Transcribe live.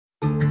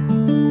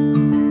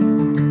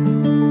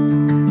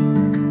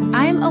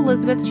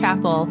Elizabeth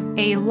Chappell,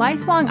 a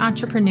lifelong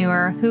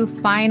entrepreneur who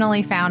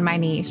finally found my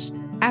niche.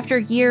 After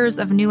years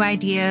of new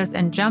ideas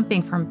and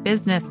jumping from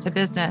business to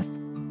business,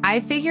 I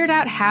figured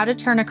out how to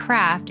turn a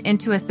craft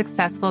into a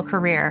successful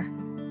career.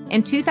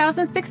 In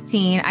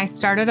 2016, I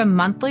started a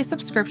monthly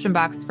subscription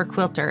box for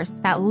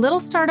quilters. That little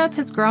startup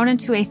has grown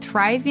into a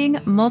thriving,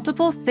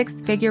 multiple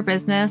six-figure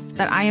business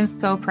that I am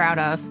so proud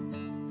of.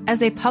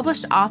 As a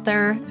published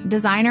author,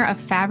 designer of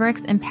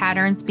fabrics and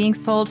patterns being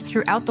sold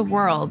throughout the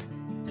world,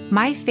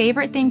 my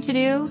favorite thing to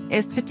do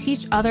is to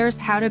teach others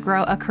how to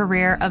grow a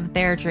career of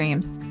their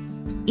dreams.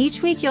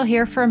 Each week, you'll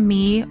hear from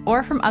me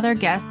or from other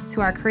guests who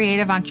are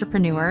creative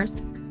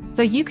entrepreneurs,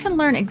 so you can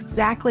learn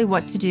exactly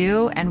what to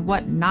do and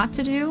what not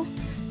to do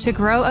to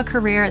grow a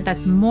career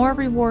that's more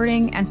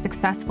rewarding and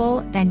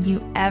successful than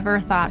you ever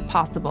thought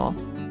possible.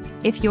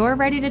 If you're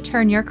ready to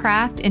turn your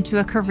craft into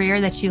a career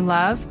that you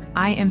love,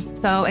 I am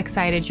so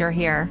excited you're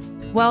here.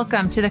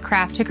 Welcome to the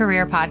Craft to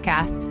Career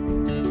podcast.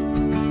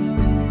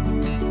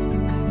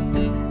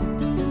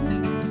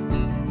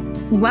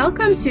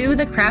 Welcome to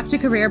the Craft to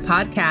Career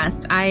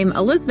podcast. I'm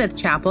Elizabeth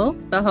Chappell,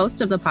 the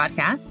host of the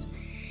podcast.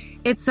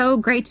 It's so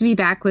great to be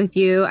back with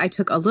you. I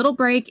took a little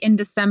break in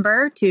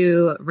December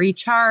to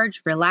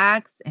recharge,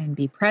 relax, and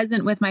be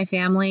present with my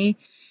family.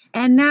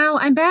 And now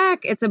I'm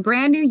back. It's a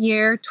brand new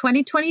year,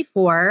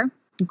 2024.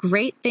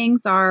 Great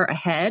things are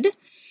ahead.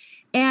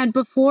 And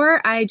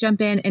before I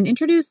jump in and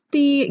introduce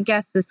the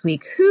guest this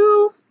week,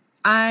 who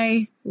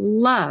I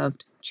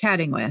loved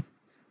chatting with,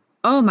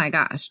 oh my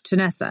gosh,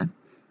 Tanessa.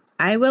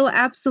 I will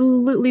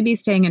absolutely be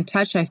staying in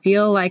touch. I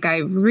feel like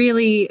I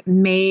really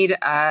made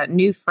a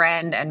new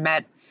friend and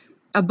met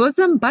a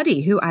bosom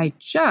buddy who I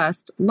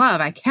just love.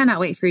 I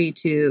cannot wait for you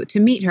to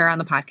meet her on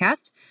the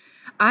podcast.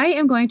 I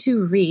am going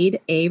to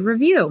read a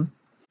review.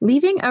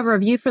 Leaving a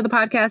review for the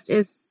podcast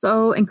is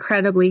so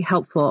incredibly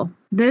helpful.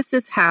 This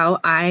is how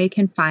I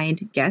can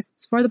find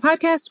guests for the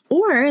podcast,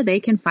 or they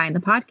can find the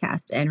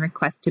podcast and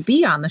request to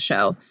be on the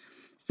show.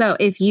 So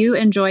if you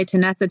enjoy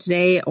Tanessa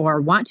today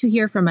or want to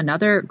hear from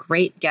another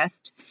great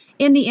guest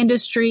in the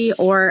industry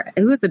or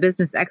who is a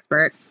business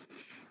expert,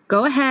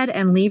 go ahead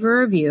and leave a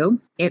review.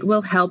 It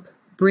will help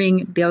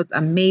bring those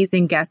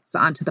amazing guests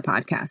onto the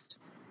podcast.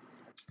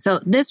 So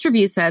this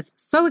review says,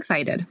 so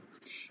excited.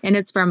 And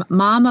it's from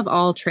Mom of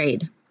All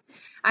Trade.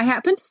 I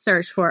happened to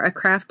search for a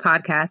craft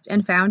podcast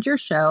and found your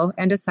show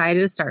and decided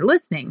to start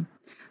listening.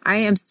 I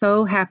am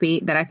so happy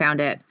that I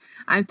found it.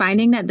 I'm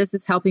finding that this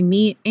is helping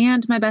me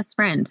and my best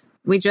friend.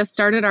 We just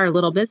started our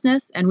little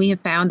business and we have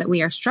found that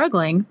we are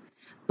struggling,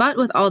 but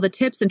with all the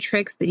tips and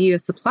tricks that you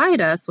have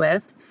supplied us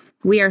with,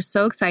 we are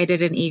so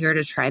excited and eager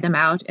to try them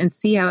out and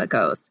see how it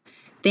goes.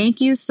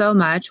 Thank you so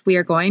much. We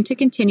are going to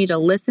continue to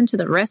listen to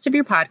the rest of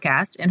your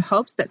podcast in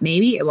hopes that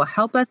maybe it will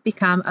help us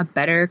become a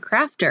better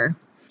crafter.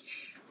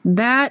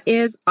 That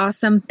is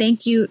awesome.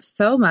 Thank you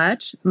so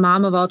much,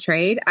 Mom of All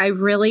Trade. I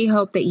really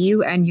hope that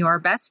you and your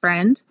best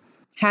friend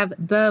have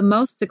the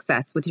most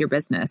success with your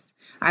business.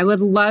 I would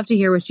love to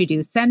hear what you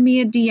do. Send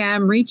me a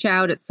DM, reach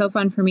out. It's so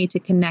fun for me to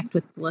connect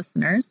with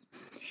listeners.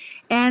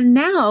 And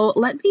now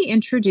let me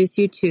introduce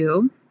you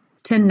to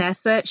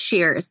Tanessa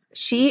Shears.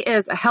 She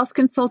is a health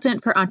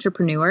consultant for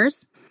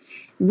entrepreneurs.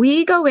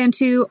 We go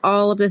into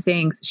all of the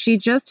things. She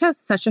just has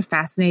such a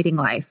fascinating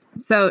life.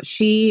 So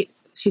she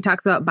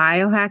talks about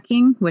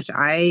biohacking, which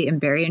I am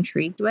very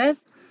intrigued with.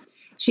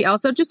 She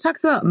also just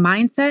talks about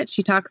mindset.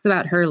 She talks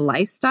about her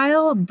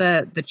lifestyle,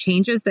 the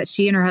changes that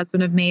she and her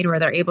husband have made where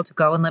they're able to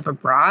go and live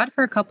abroad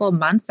for a couple of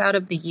months out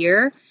of the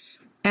year.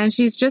 And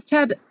she's just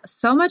had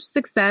so much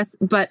success,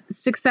 but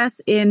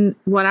success in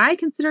what I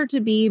consider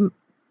to be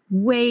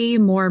way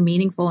more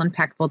meaningful and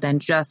impactful than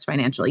just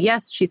financial.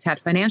 Yes, she's had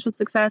financial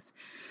success,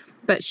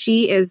 but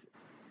she is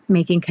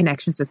making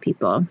connections with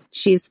people.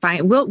 She's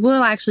fine.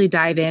 We'll actually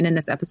dive in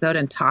this episode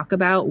and talk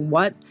about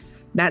what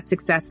that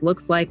success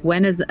looks like.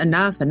 When is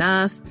enough?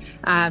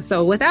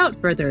 So without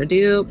further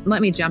ado,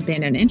 let me jump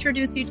in and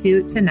introduce you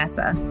to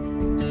Tanessa.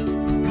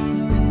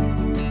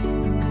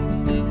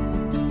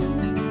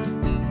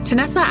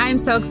 Tanessa, I'm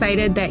so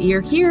excited that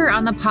you're here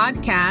on the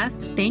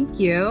podcast. Thank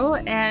you.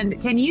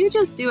 And can you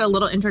just do a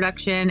little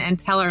introduction and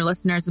tell our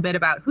listeners a bit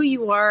about who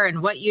you are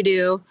and what you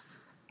do?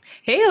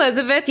 Hey,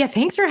 Elizabeth. Yeah,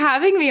 thanks for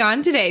having me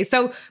on today.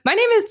 So my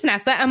name is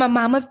Tanessa. I'm a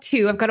mom of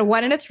two. I've got a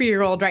 1 and a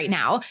 3-year-old right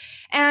now.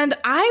 And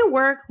I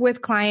work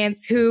with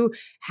clients who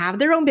have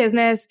their own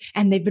business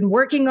and they've been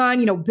working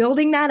on,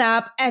 building that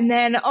up. And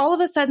then all of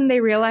a sudden they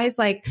realize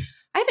I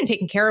haven't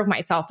taken care of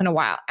myself in a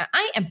while and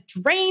I am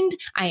drained.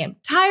 I am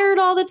tired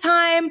all the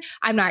time.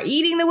 I'm not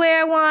eating the way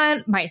I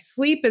want. My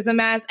sleep is a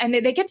mess. And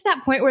they get to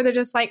that point where they're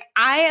just like,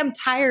 I am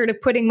tired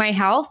of putting my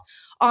health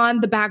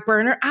on the back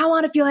burner. I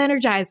want to feel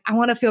energized. I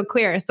want to feel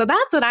clear. So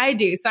that's what I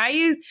do. So I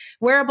use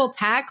wearable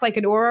tech like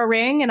an Oura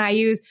Ring, and I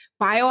use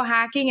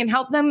biohacking and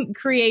help them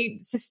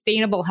create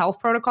sustainable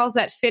health protocols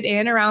that fit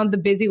in around the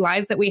busy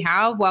lives that we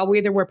have while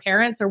we're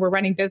parents or we're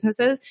running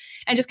businesses,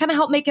 and just kind of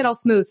help make it all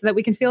smooth so that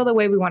we can feel the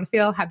way we want to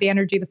feel, have the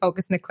energy, the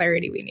focus, and the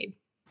clarity we need.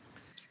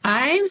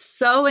 I'm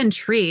so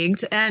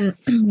intrigued. And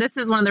this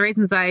is one of the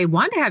reasons I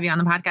wanted to have you on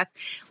the podcast.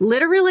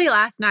 Literally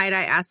last night,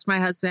 I asked my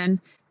husband,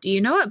 do you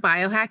know what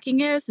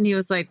biohacking is? And he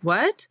was like,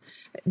 what?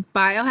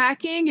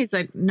 Biohacking? He's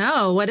like,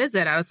 no, what is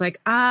it? I was like,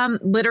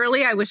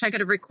 literally, I wish I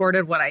could have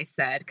recorded what I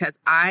said because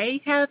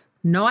I have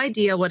no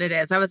idea what it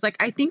is. I was like,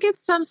 I think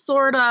it's some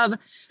sort of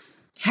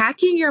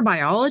hacking your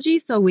biology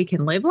so we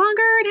can live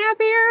longer and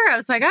happier. I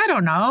was like, I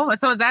don't know.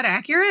 So is that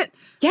accurate?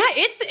 Yeah,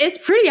 it's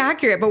pretty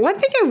accurate. But one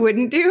thing I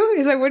wouldn't do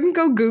is I wouldn't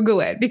go Google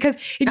it, because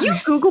if you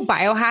Google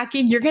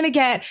biohacking, you're going to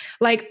get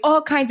like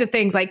all kinds of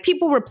things, like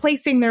people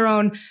replacing their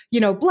own,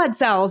 blood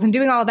cells and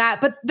doing all that.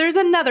 But there's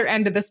another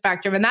end of the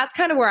spectrum. And that's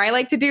kind of where I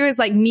like to do is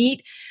like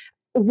meet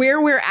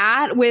where we're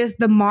at with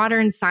the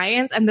modern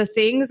science and the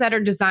things that are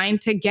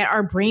designed to get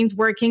our brains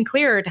working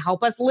clearer, to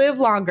help us live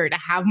longer, to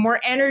have more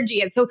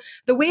energy. And so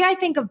the way I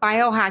think of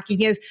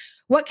biohacking is,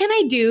 what can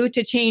I do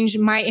to change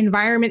my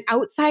environment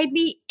outside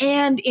me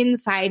and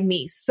inside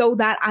me so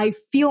that I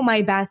feel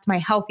my best, my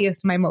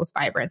healthiest, my most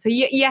vibrant? So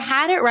you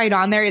had it right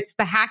on there. It's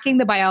the hacking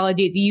the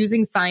biology. It's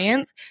using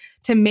science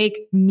to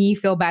make me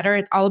feel better.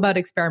 It's all about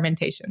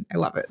experimentation. I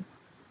love it.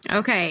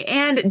 Okay.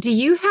 And do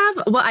you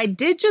have, well, I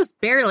did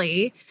just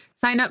barely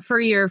sign up for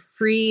your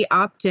free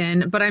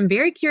opt-in, but I'm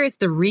very curious,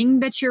 the ring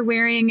that you're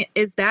wearing,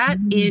 is that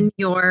in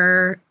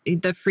the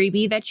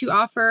freebie that you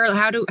offer?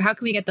 How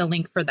can we get the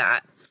link for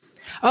that?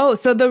 Oh,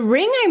 so the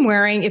ring I'm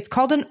wearing, it's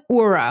called an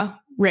Oura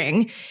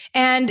ring.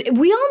 And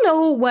we all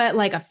know what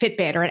like a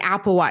Fitbit or an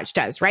Apple Watch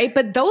does, right?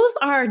 But those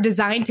are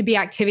designed to be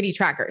activity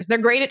trackers. They're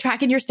great at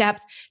tracking your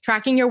steps,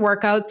 tracking your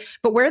workouts,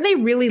 but where they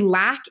really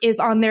lack is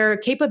on their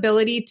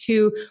capability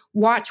to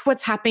watch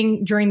what's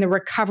happening during the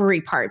recovery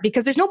part,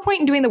 because there's no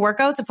point in doing the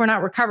workouts if we're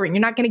not recovering.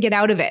 You're not going to get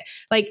out of it.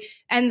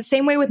 And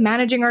same way with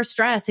managing our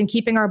stress and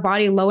keeping our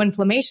body low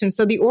inflammation.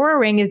 So the Oura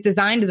Ring is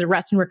designed as a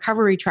rest and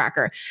recovery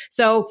tracker.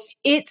 So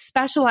it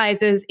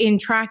specializes in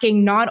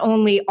tracking not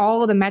only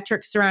all of the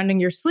metrics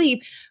surrounding your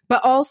sleep,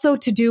 but also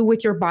to do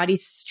with your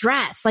body's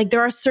stress. Like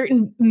there are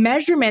certain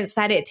measurements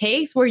that it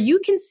takes where you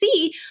can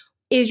see,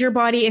 is your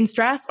body in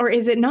stress or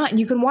is it not? And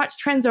you can watch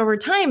trends over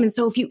time. And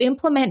so if you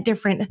implement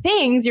different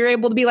things, you're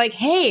able to be like,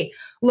 hey,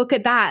 look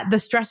at that. The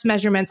stress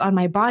measurements on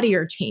my body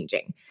are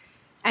changing.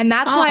 And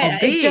that's why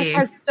it just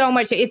has so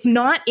much. It's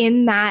not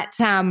in that,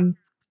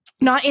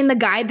 not in the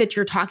guide that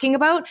you're talking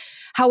about.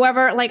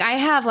 However, like I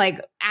have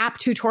like app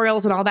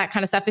tutorials and all that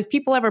kind of stuff. If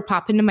people ever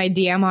pop into my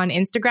DM on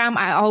Instagram,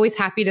 I'm always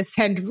happy to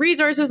send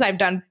resources. I've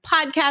done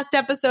podcast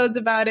episodes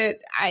about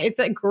it. It's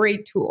a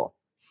great tool.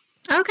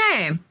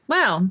 Okay.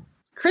 Well,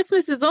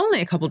 Christmas is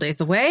only a couple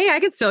days away. I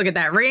could still get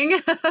that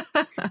ring.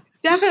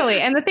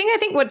 Definitely. And the thing I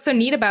think what's so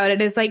neat about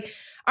it is like,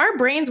 our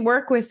brains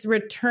work with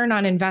return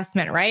on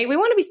investment, right? We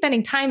want to be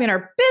spending time in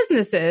our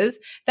businesses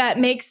that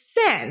makes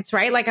sense,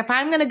 right? Like if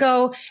I'm going to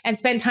go and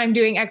spend time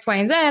doing X, Y,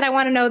 and Z, I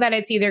want to know that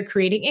it's either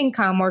creating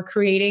income or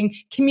creating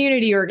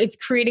community or it's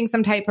creating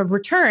some type of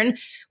return.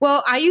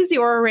 Well, I use the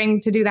Oura Ring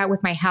to do that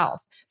with my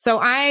health. So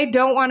I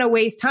don't want to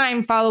waste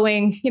time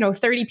following,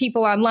 30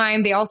 people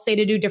online. They all say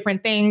to do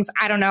different things.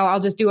 I don't know. I'll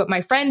just do what my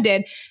friend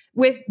did.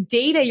 With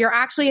data, you're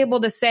actually able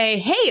to say,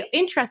 hey,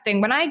 interesting.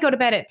 When I go to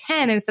bed at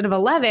 10 instead of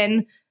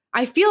 11,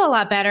 I feel a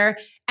lot better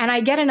and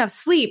I get enough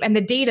sleep. And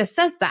the data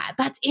says that.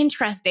 That's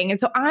interesting. And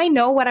so I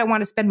know what I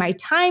want to spend my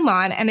time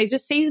on. And it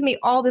just saves me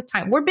all this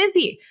time. We're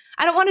busy.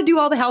 I don't want to do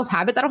all the health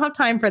habits. I don't have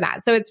time for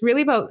that. So it's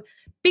really about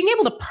being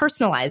able to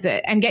personalize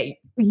it and get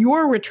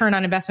your return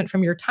on investment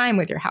from your time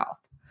with your health.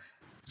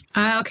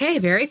 Okay,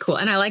 very cool.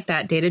 And I like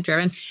that,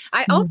 data-driven.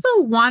 I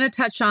also want to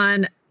touch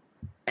on,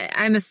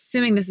 I'm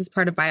assuming this is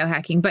part of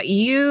biohacking, but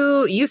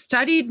you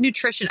studied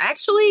nutrition.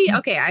 Actually,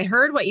 okay, I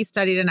heard what you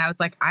studied and I was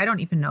like, I don't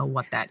even know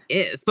what that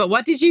is. But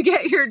what did you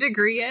get your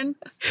degree in?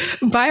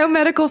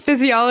 Biomedical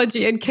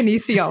physiology and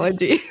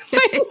kinesiology.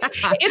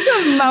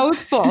 It's a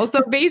mouthful.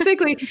 So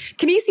basically,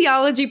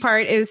 kinesiology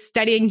part is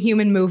studying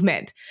human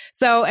movement.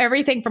 So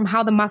everything from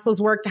how the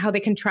muscles work to how they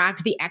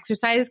contract, the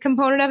exercise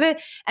component of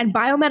it. And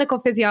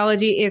biomedical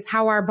physiology is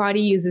how our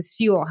body uses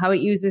fuel, how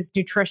it uses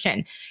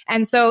nutrition.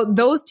 And so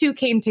those two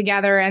came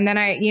together. And then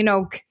I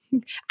found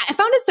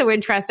it so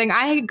interesting.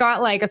 I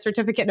got like a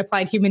certificate in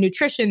applied human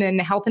nutrition and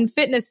health and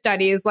fitness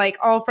studies, like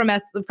all from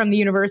the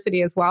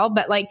university as well,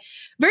 but like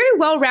very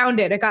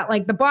well-rounded. I got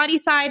like the body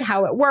side,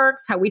 how it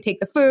works, how we take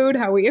the food,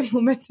 how we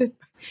implement it.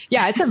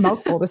 Yeah, it's a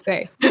mouthful to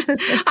say.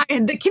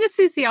 And the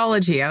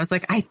kinesiology, I was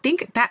like, I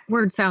think that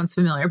word sounds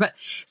familiar. But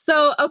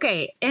so,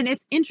 okay. And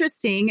it's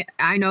interesting.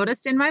 I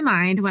noticed in my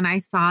mind when I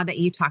saw that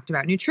you talked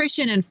about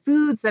nutrition and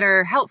foods that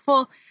are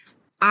helpful,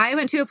 I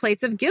went to a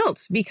place of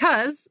guilt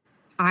because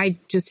I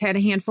just had a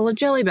handful of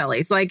Jelly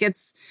Bellies.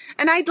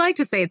 And I'd like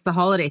to say it's the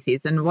holiday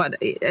season.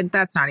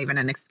 That's not even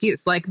an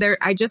excuse.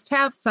 I just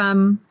have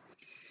some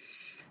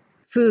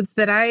foods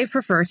that I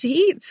prefer to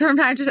eat from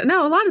time to time.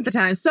 No, a lot of the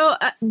time. So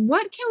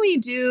what can we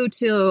do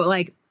to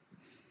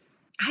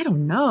I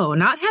don't know,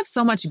 not have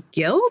so much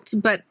guilt,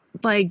 but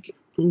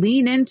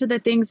lean into the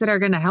things that are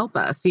going to help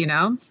us,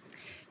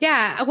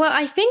 Yeah. Well,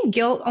 I think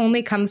guilt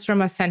only comes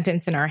from a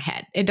sentence in our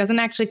head. It doesn't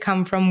actually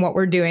come from what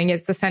we're doing.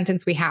 It's the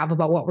sentence we have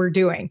about what we're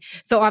doing.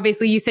 So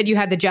obviously you said you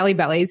had the jelly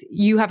bellies.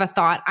 You have a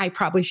thought, I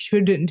probably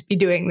shouldn't be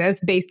doing this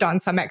based on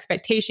some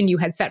expectation you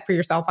had set for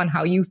yourself on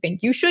how you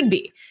think you should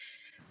be.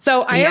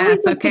 So I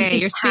always like okay,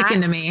 you're speaking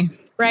to me.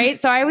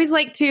 Right. So I always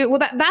like to, well,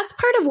 that's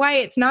part of why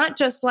it's not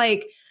just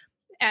like,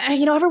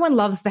 everyone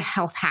loves the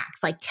health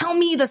hacks. Like, tell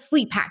me the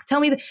sleep hacks,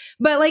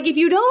 but like, if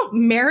you don't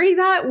marry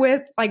that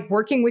with like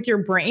working with your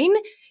brain,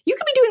 you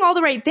could be doing all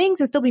the right things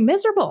and still be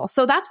miserable.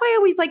 So that's why I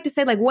always like to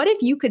say, like, what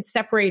if you could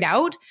separate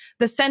out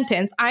the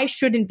sentence, I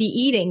shouldn't be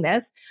eating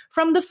this,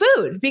 from the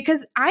food?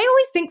 Because I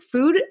always think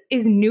food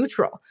is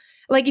neutral.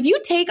 Like if you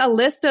take a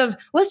list of,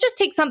 let's just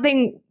take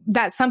something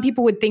that some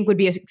people would think would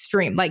be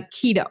extreme, like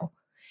keto,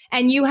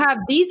 and you have,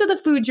 these are the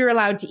foods you're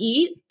allowed to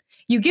eat.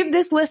 You give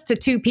this list to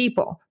two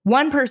people.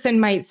 One person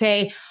might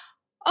say,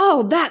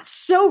 oh, that's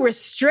so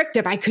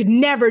restrictive. I could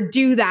never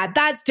do that.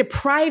 That's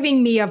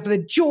depriving me of the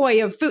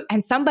joy of food.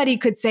 And somebody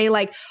could say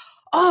like,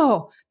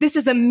 oh, this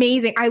is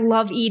amazing. I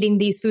love eating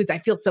these foods. I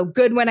feel so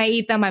good when I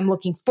eat them. I'm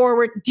looking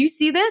forward. Do you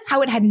see this?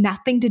 How it had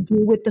nothing to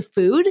do with the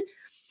food?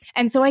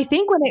 And so I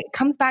think when it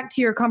comes back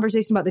to your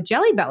conversation about the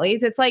jelly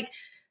bellies, it's like,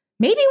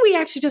 maybe we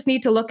actually just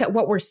need to look at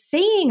what we're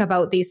saying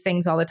about these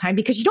things all the time,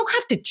 because you don't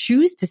have to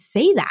choose to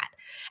say that.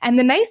 And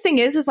the nice thing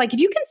is like, if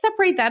you can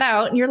separate that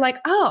out and you're like,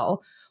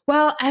 oh,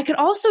 well, I could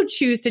also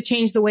choose to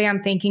change the way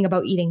I'm thinking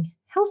about eating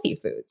healthy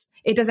foods.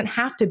 It doesn't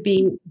have to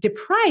be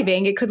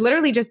depriving. It could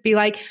literally just be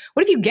like,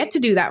 what if you get to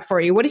do that for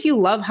you? What if you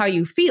love how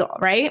you feel,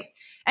 right?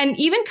 And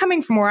even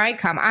coming from where I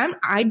come,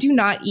 I do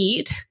not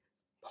eat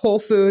whole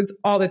foods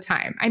all the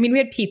time. I mean, we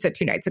had pizza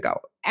 2 nights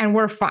ago and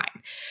we're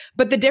fine.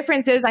 But the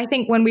difference is, I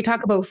think when we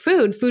talk about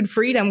food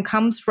freedom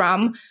comes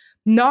from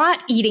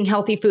not eating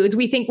healthy foods.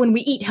 We think when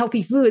we eat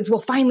healthy foods, we'll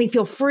finally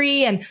feel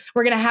free and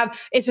we're going to have,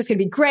 it's just going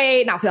to be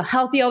great and I'll feel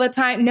healthy all the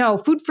time. No,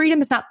 food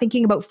freedom is not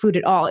thinking about food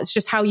at all. It's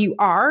just how you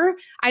are.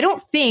 I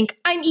don't think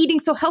I'm eating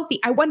so healthy.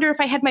 I wonder if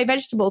I had my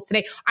vegetables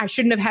today, I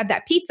shouldn't have had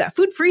that pizza.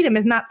 Food freedom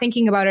is not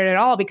thinking about it at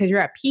all, because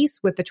you're at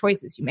peace with the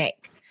choices you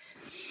make.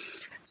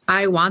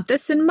 I want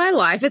this in my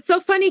life. It's so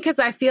funny because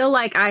I feel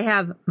like I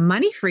have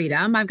money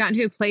freedom. I've gotten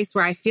to a place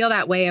where I feel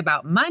that way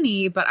about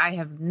money, but I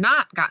have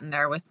not gotten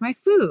there with my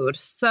food.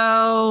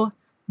 So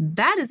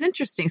that is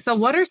interesting. So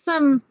what are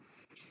some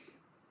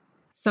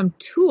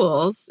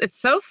tools? It's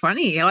so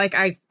funny. Like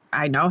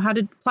I know how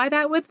to apply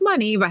that with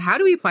money, but how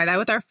do we apply that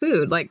with our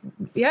food? Like,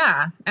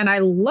 yeah. And I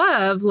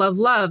love, love,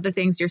 love the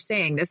things you're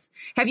saying.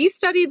 Have you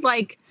studied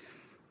like,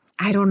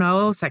 I don't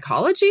know,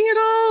 psychology at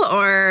all?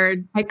 Or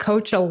I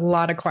coach a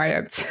lot of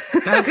clients.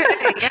 Okay,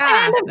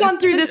 yeah. And I've gone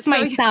through this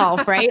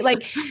myself, right?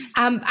 Like,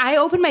 I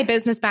opened my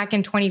business back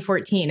in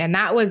 2014. And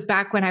that was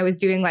back when I was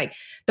doing like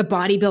the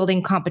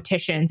bodybuilding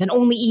competitions and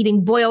only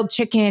eating boiled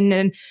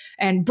chicken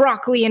and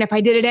broccoli. And if I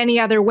did it any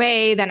other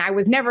way, then I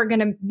was never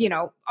going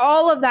to,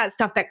 all of that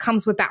stuff that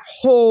comes with that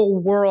whole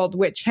world,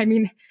 which I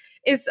mean,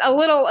 is a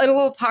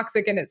little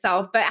toxic in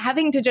itself. But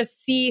having to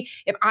just see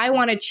if I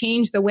want to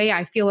change the way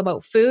I feel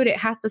about food, it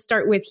has to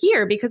start with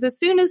here. Because as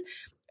soon as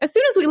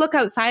we look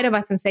outside of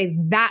us and say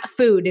that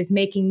food is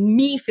making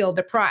me feel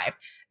deprived,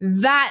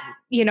 that,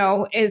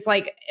 is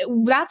like,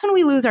 that's when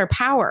we lose our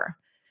power,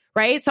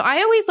 right? So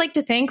I always like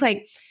to think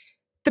like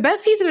the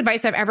best piece of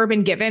advice I've ever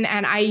been given,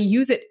 and I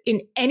use it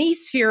in any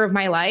sphere of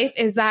my life,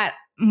 is that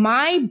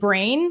my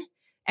brain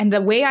and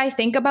the way I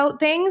think about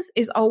things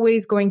is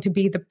always going to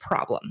be the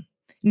problem,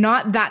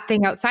 not that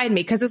thing outside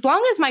me. Because as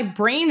long as my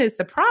brain is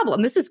the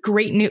problem, this is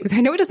great news.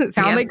 I know it doesn't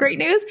sound like great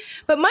news,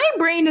 but my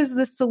brain is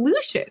the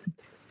solution,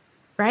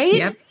 right?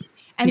 Yep.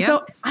 And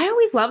so I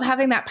always love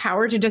having that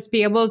power to just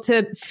be able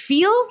to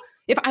feel,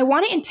 if I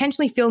want to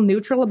intentionally feel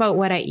neutral about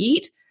what I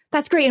eat,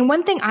 that's great. And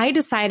one thing I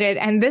decided,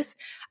 and this,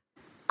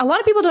 a lot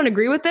of people don't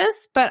agree with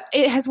this, but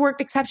it has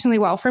worked exceptionally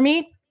well for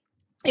me,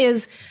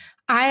 is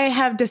I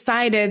have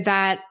decided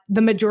that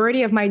the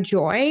majority of my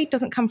joy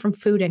doesn't come from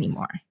food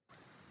anymore.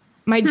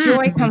 My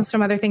joy comes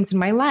from other things in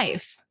my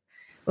life,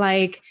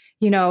 like,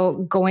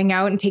 going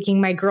out and taking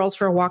my girls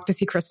for a walk to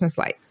see Christmas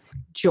lights.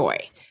 Joy.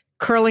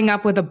 Curling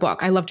up with a book.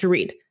 I love to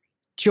read.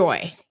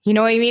 Joy. You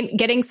know what I mean?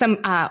 Getting some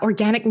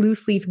organic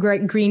loose leaf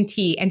green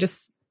tea and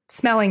just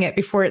smelling it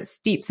before it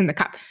steeps in the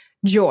cup.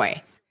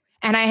 Joy.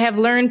 And I have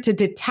learned to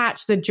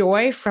detach the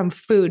joy from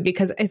food,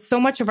 because it's so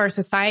much of our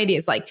society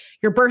is like,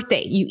 your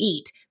birthday, you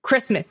eat.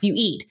 Christmas, you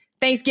eat.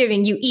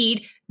 Thanksgiving, you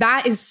eat.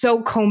 That is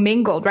so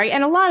commingled, right?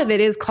 And a lot of it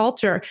is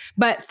culture.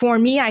 But for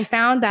me, I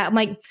found that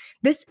like,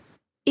 this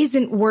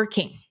isn't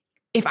working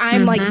if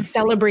I'm like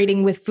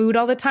celebrating with food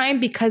all the time,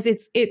 because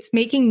it's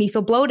making me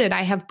feel bloated.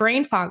 I have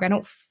brain fog. I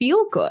don't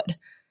feel good.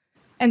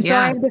 And so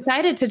I've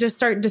decided to just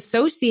start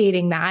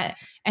dissociating that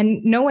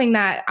and knowing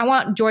that I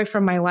want joy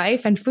from my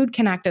life, and food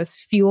can act as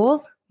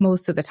fuel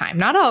most of the time.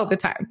 Not all the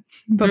time,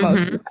 but most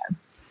of the time.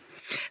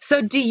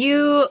 So do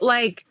you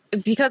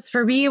because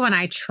for me, when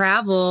I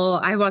travel,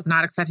 I was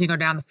not expecting to go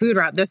down the food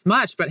route this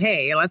much, but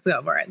hey, let's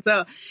go for it.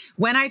 So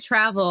when I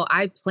travel,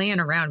 I plan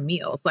around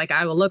meals. Like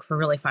I will look for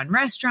really fun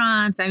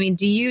restaurants. I mean,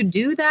 do you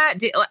do that?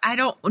 I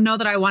don't know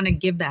that I want to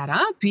give that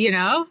up, You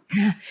know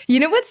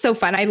what's so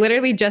fun? I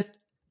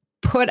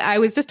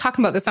was just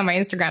talking about this on my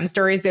Instagram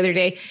stories the other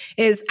day,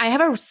 is I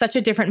have such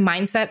a different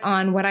mindset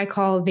on what I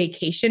call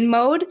vacation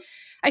mode.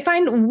 I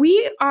find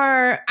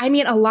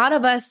a lot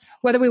of us,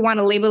 whether we want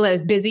to label it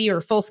as busy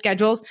or full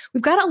schedules,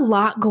 we've got a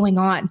lot going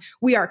on.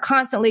 We are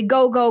constantly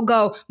go, go,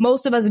 go.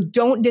 Most of us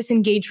don't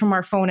disengage from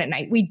our phone at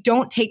night. We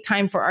don't take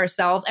time for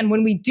ourselves. And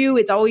when we do,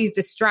 it's always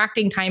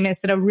distracting time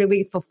instead of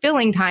really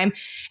fulfilling time.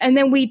 And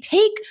then we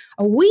take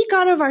a week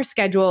out of our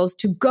schedules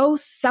to go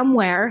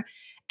somewhere,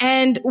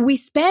 and we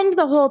spend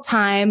the whole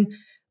time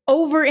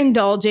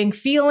overindulging,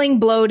 feeling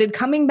bloated,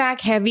 coming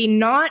back heavy,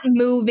 not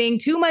moving,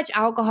 too much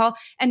alcohol.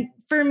 And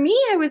for me,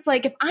 I was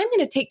like, if I'm going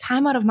to take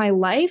time out of my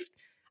life,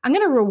 I'm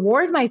going to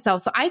reward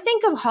myself. So I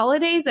think of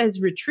holidays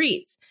as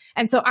retreats.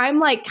 And so I'm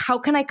like, how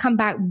can I come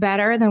back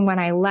better than when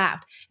I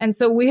left? And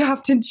so we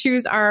often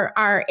choose our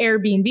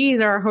Airbnbs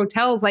or our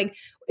hotels. Like,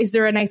 is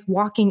there a nice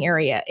walking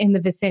area in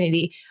the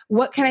vicinity?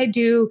 What can I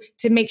do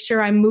to make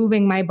sure I'm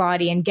moving my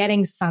body and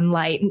getting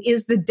sunlight? And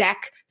is the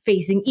deck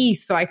facing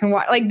east so I can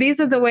walk? Like, these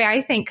are the way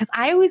I think, because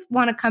I always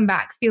want to come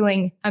back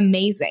feeling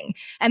amazing.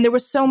 And there were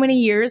so many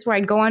years where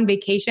I'd go on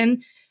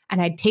vacation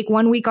and I'd take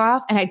 1 week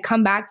off and I'd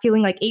come back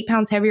feeling like 8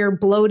 pounds heavier,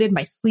 bloated,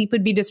 my sleep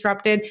would be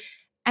disrupted.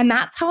 And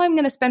that's how I'm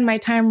going to spend my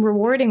time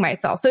rewarding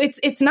myself. So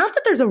it's not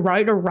that there's a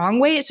right or wrong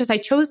way. It's just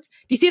do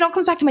you see, it all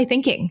comes back to my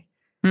thinking.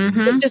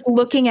 Mm-hmm. It's just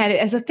looking at it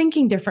as a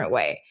thinking different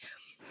way.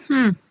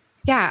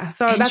 Yeah.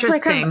 So that's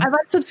like, I've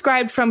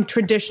unsubscribed from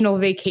traditional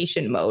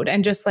vacation mode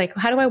and just like,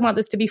 how do I want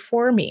this to be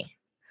for me?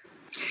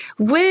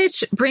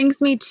 Which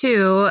brings me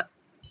to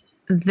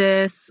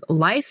this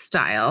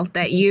lifestyle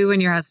that you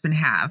and your husband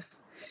have.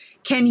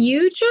 Can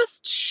you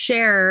just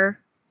share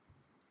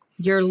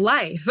your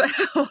life,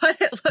 what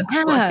it looks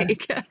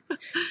like?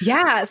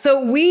 Yeah.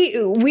 So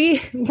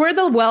we're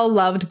the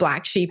well-loved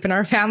black sheep in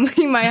our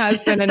family, my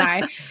husband and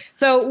I.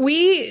 So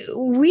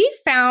we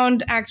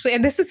found, actually,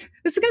 and this is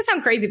going to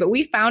sound crazy, but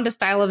we found a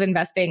style of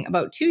investing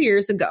about 2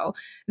 years ago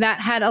that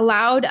had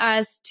allowed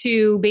us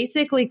to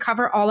basically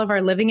cover all of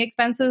our living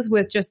expenses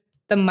with just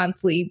the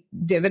monthly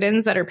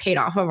dividends that are paid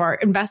off of our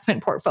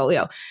investment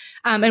portfolio.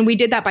 And we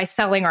did that by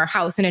selling our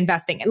house and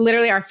investing. And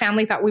literally, our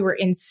family thought we were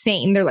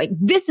insane. They're like,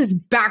 this is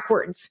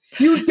backwards.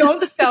 You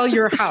don't sell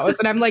your house.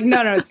 And I'm like,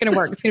 no, it's going to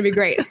work. It's going to be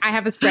great. I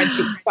have a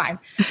spreadsheet. Fine.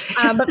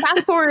 But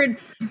fast forward,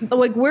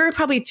 like we're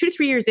probably 2 to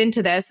 3 years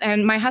into this,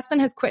 and my husband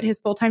has quit his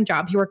full-time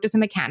job. He worked as a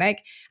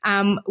mechanic.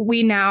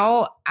 We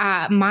now,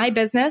 my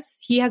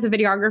business, he has a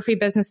videography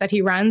business that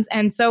he runs.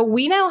 And so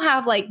we now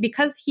have,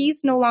 because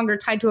he's no longer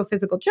tied to a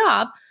physical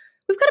job,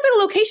 we've got a bit of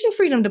location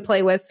freedom to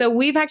play with. So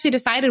we've actually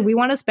decided we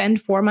want to spend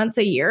 4 months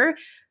a year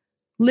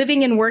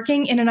living and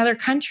working in another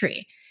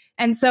country.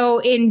 And so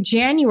in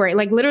January,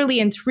 literally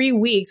in 3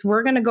 weeks,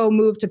 we're going to go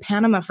move to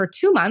Panama for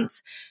 2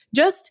 months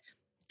just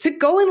to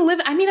go and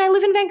live. I mean, I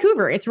live in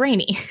Vancouver. It's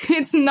rainy.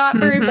 It's not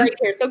very bright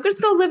here. So just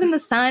go live in the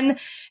sun.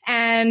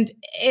 And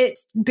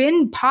it's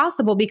been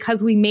possible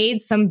because we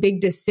made some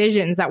big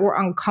decisions that were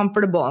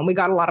uncomfortable and we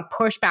got a lot of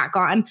pushback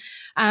on.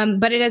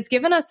 But it has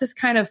given us this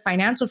kind of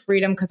financial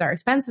freedom because our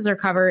expenses are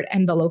covered,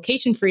 and the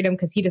location freedom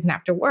because he doesn't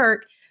have to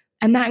work.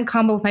 And that in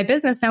combo with my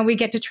business, now we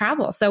get to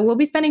travel. So we'll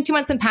be spending 2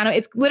 months in Panama.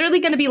 It's literally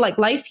going to be like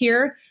life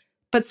here,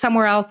 but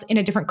somewhere else in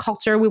a different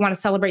culture. We want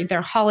to celebrate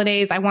their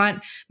holidays. I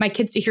want my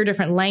kids to hear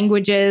different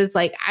languages.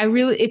 I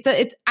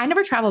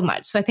never traveled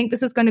much. So I think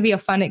this is going to be a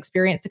fun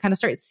experience to kind of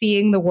start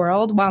seeing the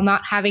world while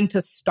not having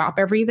to stop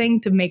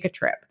everything to make a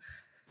trip.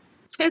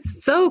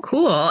 It's so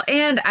cool.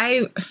 And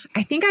I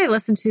think I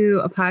listened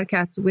to a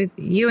podcast with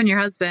you and your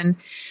husband.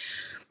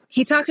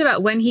 He talked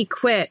about when he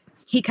quit,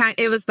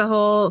 it was the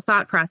whole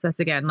thought process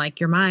again, like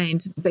your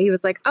mind, but he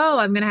was like, oh,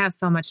 I'm going to have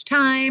so much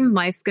time.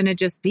 Life's going to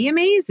just be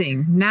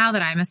amazing now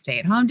that I'm a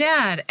stay-at-home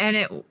dad. And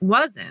it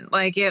wasn't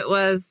it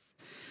was.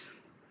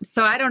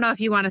 So I don't know if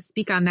you want to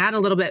speak on that a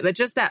little bit, but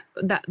just that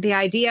the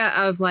idea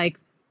of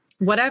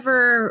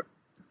whatever,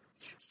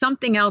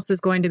 something else is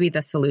going to be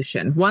the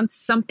solution. Once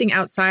something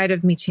outside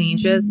of me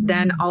changes,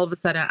 then all of a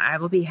sudden I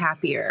will be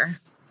happier.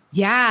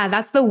 Yeah,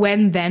 that's the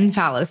when-then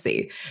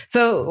fallacy.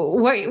 So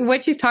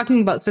what she's talking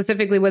about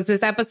specifically was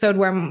this episode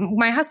where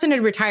my husband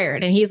had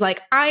retired and he's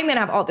like, I'm going to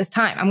have all this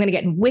time. I'm going to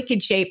get in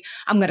wicked shape.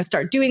 I'm going to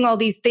start doing all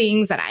these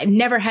things that I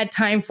never had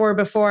time for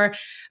before.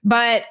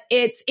 But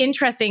it's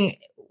interesting.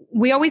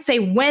 We always say,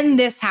 when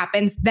this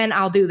happens, then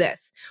I'll do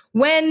this.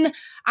 When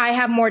I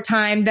have more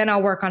time, then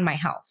I'll work on my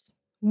health.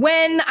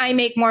 When I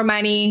make more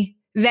money,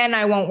 then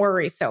I won't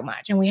worry so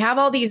much. And we have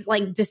all these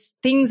just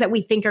things that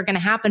we think are going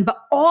to happen. But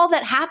all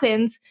that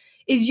happens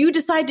is you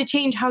decide to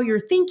change how you're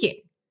thinking.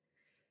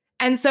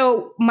 And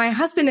so my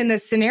husband in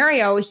this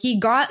scenario, he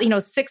got,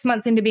 6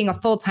 months into being a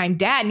full-time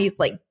dad, and he's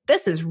like,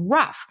 this is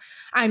rough.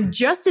 I'm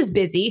just as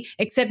busy,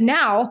 except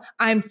now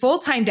I'm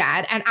full-time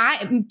dad.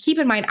 And keep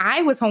in mind,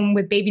 I was home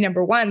with baby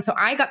number 1. So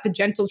I got the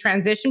gentle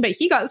transition, but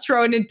he got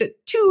thrown into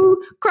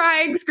 2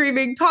 crying,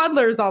 screaming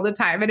toddlers all the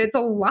time. And it's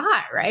a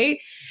lot, right?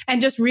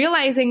 And just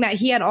realizing that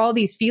he had all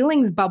these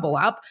feelings bubble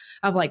up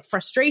of like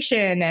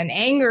frustration and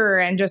anger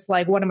and just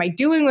like, what am I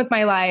doing with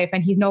my life?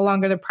 And he's no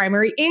longer the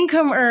primary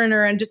income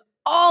earner, and just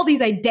all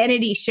these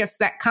identity shifts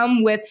that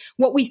come with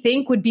what we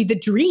think would be the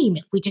dream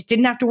if we just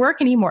didn't have to work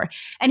anymore.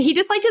 And he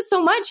disliked it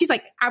so much. He's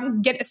like,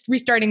 I'm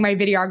restarting my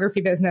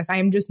videography business. I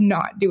am just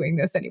not doing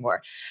this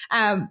anymore.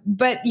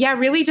 But yeah,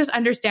 really just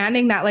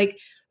understanding that like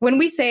when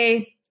we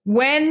say,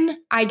 when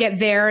I get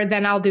there,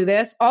 then I'll do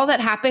this, all that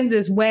happens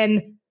is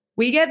when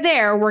we get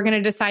there, we're going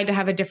to decide to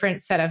have a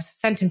different set of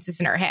sentences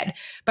in our head.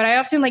 But I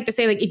often like to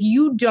say, like, if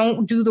you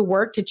don't do the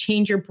work to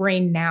change your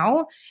brain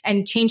now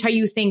and change how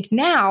you think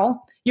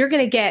now, you're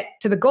going to get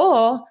to the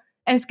goal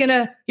and you're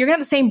going to have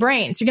the same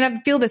brain. So you're going to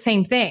have to feel the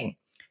same thing,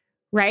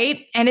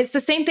 right? And it's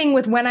the same thing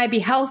with when I be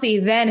healthy,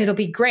 then it'll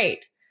be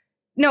great.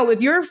 No,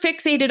 if you're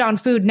fixated on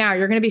food now,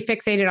 you're going to be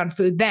fixated on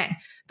food then.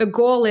 The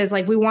goal is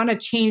like, we want to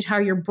change how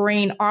your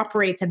brain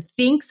operates and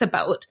thinks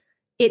about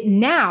it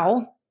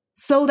now,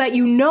 so that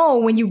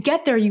when you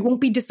get there, you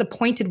won't be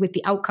disappointed with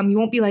the outcome. You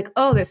won't be like,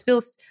 oh, this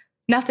feels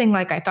nothing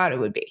like I thought it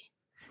would be,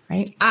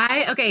 right?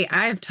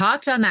 I've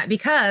talked on that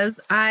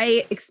because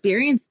I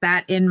experienced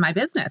that in my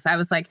business. I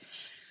was like,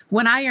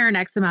 when I earn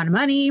X amount of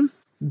money,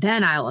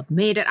 then I'll have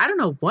made it. I don't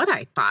know what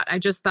I thought. I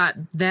just thought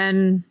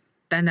then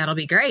that'll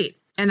be great.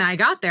 And then I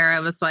got there. I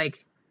was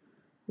like,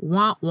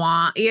 wah,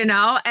 wah,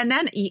 and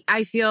then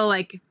I feel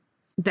like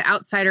the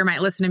outsider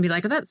might listen and be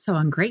like, oh, that's so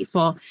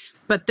ungrateful.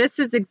 But this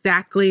is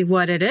exactly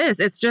what it is.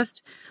 It's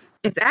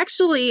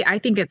actually, I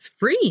think it's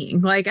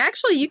freeing. Like,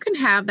 actually, you can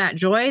have that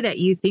joy that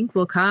you think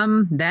will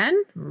come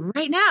then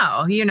right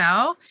now,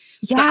 Yeah.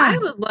 But I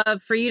would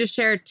love for you to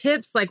share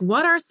tips. Like,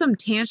 what are some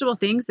tangible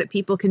things that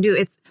people can do?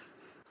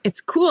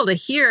 It's cool to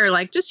hear,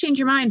 like, just change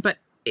your mind. But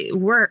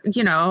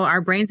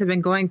our brains have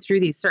been going through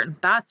these certain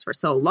thoughts for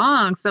so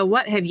long. So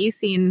what have you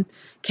seen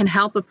can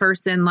help a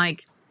person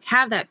like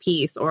have that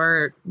peace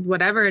or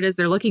whatever it is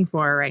they're looking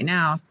for right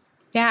now?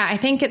 Yeah, I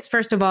think it's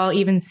first of all,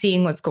 even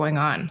seeing what's going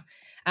on.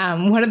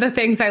 One of the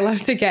things I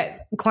love to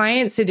get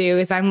clients to do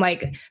is I'm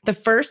like, the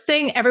first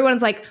thing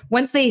everyone's like,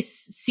 once they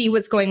see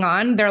what's going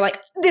on, they're like,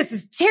 this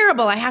is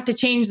terrible. I have to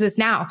change this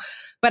now.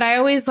 But I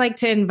always like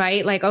to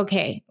invite like,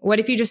 okay, what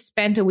if you just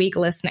spent a week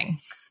listening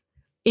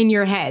in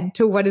your head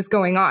to what is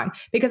going on?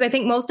 Because I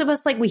think most of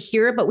us, like, we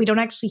hear it, but we don't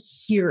actually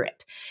hear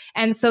it.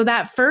 And so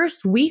that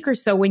first week or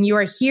so when you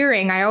are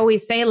hearing, I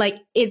always say like,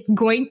 it's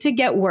going to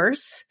get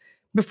worse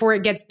before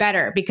it gets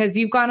better because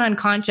you've gone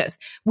unconscious.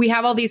 We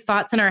have all these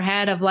thoughts in our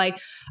head of like,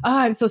 oh,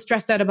 I'm so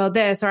stressed out about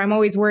this, or I'm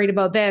always worried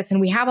about this. And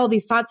we have all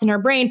these thoughts in our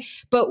brain,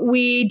 but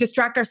we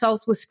distract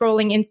ourselves with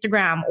scrolling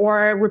Instagram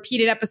or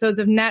repeated episodes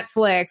of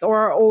Netflix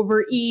or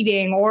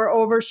overeating or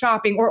over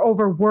shopping or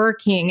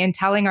overworking and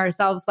telling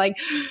ourselves like,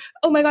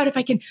 oh my God, if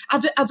I can,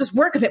 I'll just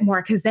work a bit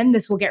more because then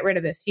this will get rid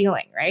of this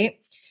feeling, right?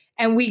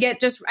 And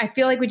I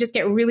feel like we just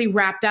get really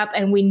wrapped up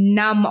and we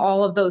numb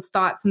all of those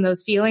thoughts and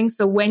those feelings.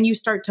 So when you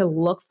start to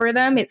look for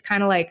them, it's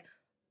kind of like,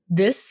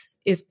 this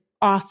is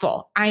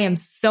awful. I am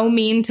so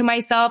mean to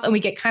myself. And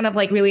we get kind of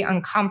like really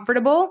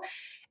uncomfortable.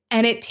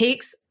 And it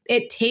takes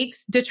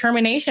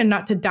determination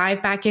not to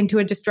dive back into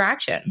a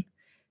distraction.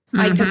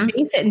 Like to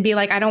face it and be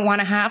like, I don't want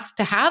to have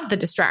the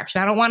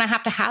distraction. I don't want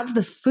to have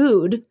the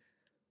food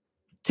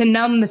to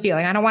numb the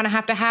feeling. I don't want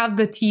to have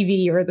the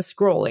TV or the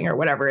scrolling or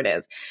whatever it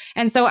is.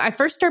 And so I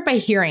first start by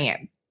hearing it.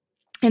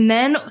 And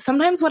then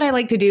sometimes what I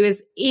like to do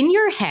is in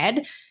your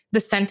head, the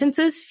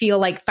sentences feel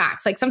like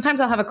facts. Like sometimes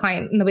I'll have a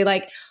client and they'll be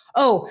like,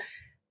 oh,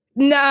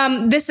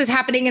 this is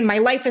happening and my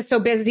life is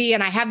so busy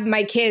and I have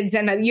my kids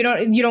and you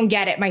don't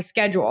get it. My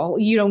schedule,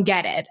 you don't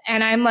get it.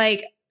 And I'm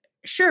like,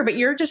 sure, but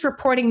you're just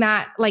reporting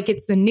that like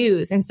it's the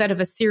news instead of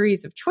a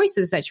series of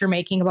choices that you're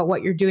making about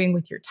what you're doing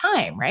with your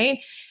time,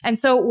 right? And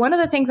so one of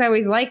the things I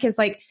always like is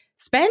like,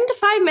 spend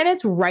 5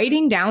 minutes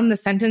writing down the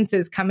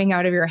sentences coming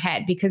out of your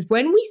head, because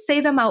when we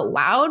say them out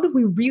loud,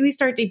 we really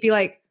start to be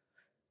like,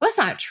 well, that's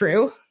not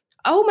true.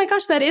 Oh my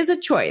gosh, that is a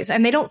choice.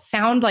 And they don't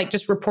sound like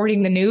just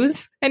reporting the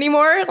news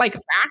anymore, like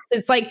facts.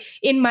 It's like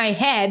in my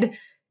head,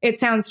 it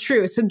sounds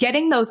true. So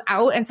getting those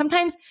out, and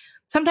sometimes,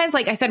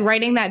 like I said,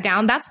 writing that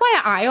down, that's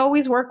why I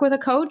always work with a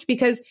coach,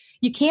 because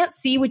you can't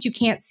see what you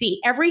can't see.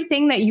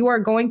 Everything that you are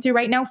going through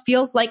right now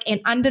feels like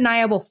an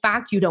undeniable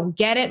fact. You don't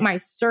get it, my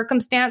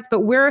circumstance, but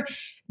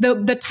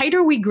the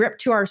tighter we grip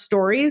to our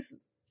stories,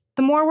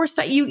 the more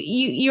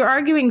you're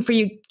arguing for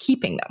you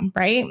keeping them,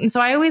 right? And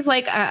so I always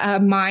like a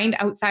mind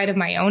outside of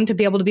my own to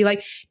be able to be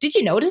like, did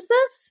you notice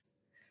this?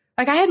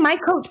 Like I had my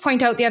coach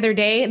point out the other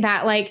day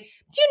that like,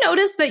 do you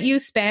notice that you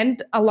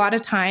spend a lot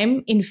of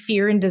time in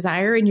fear and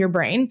desire in your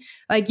brain?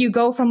 Like you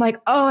go from like,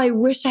 oh, I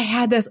wish I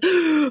had this.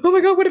 Oh my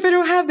God, what if I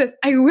don't have this?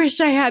 I wish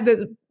I had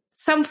this.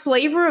 Some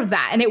flavor of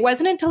that. And it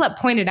wasn't until it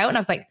pointed out and I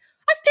was like,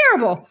 that's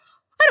terrible.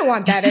 I don't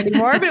want that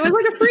anymore. But it was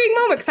like a freeing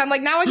moment because I'm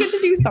like, now I get to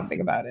do something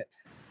about it.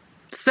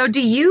 So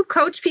do you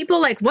coach people?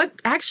 Like what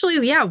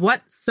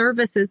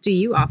services do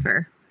you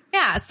offer?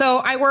 Yeah. So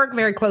I work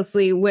very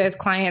closely with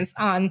clients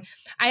on,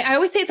 I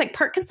always say it's like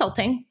part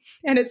consulting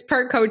and it's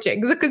part coaching.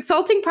 The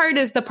consulting part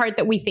is the part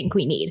that we think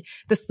we need,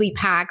 the sleep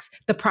hacks,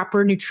 the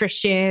proper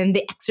nutrition,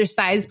 the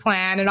exercise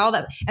plan and all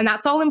that. And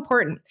that's all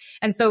important.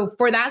 And so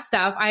for that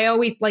stuff, I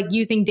always like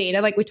using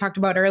data, like we talked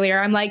about earlier.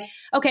 I'm like,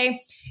 okay,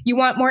 you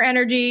want more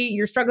energy.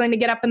 You're struggling to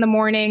get up in the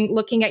morning,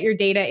 looking at your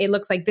data. It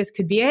looks like this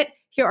could be it.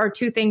 Here are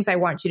 2 things I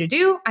want you to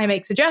do. I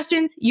make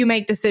suggestions. You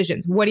make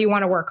decisions. What do you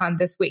want to work on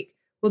this week?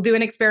 We'll do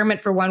an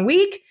experiment for 1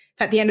 week.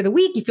 If at the end of the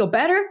week you feel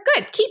better,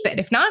 good, keep it.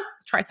 If not,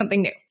 try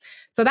something new.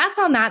 So that's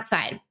on that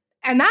side.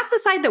 And that's the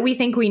side that we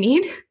think we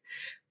need.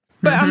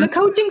 But on the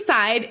coaching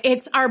side,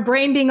 it's our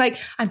brain being like,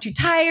 I'm too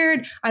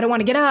tired. I don't want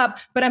to get up,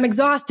 but I'm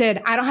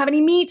exhausted. I don't have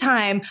any me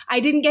time.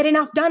 I didn't get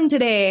enough done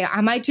today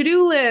on my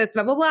to-do list,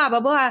 blah, blah, blah, blah,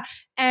 blah.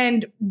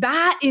 And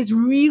that is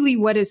really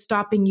what is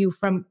stopping you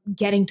from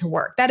getting to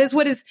work. That is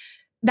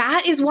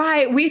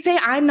why we say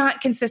I'm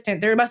not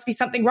consistent. There must be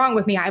something wrong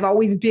with me. I've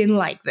always been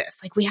like this.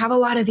 Like we have a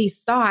lot of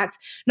these thoughts,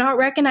 not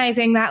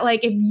recognizing that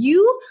like if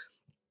you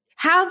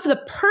have the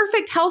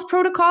perfect health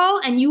protocol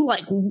and you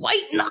like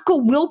white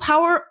knuckle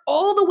willpower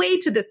all the way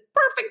to this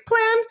perfect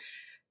plan,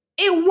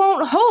 it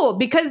won't hold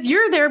because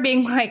you're there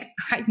being like,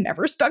 I've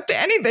never stuck to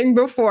anything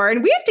before.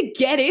 And we have to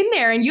get in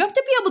there and you have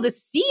to be able to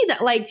see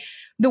that like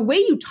the way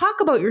you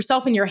talk about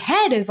yourself in your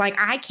head is like,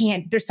 I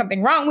can't, there's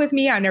something wrong with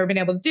me. I've never been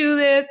able to do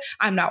this.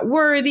 I'm not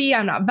worthy.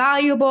 I'm not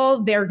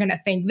valuable. They're going to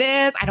think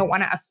this. I don't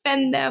want to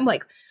offend them.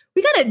 Like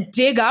we got to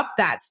dig up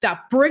that stuff,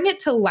 bring it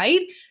to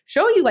light,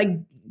 show you like,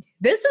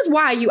 this is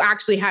why you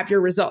actually have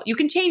your result. You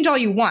can change all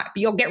you want, but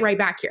you'll get right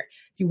back here.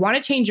 If you want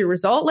to change your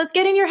result, let's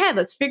get in your head.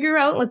 Let's figure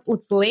out,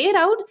 let's lay it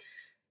out.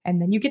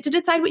 And then you get to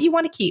decide what you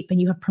want to keep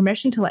and you have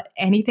permission to let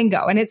anything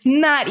go. And it's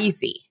not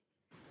easy,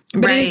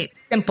 but It is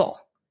simple.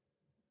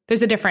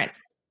 There's a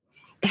difference.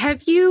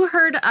 Have you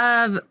heard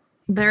of,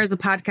 there's a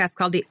podcast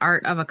called The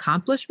Art of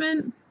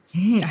Accomplishment?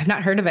 I've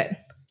not heard of it.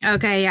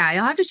 Okay. Yeah.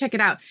 You'll have to check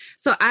it out.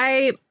 So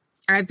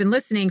I've been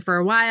listening for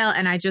a while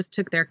and I just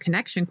took their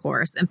connection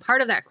course. And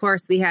part of that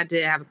course, we had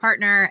to have a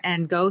partner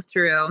and go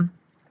through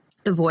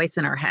the voice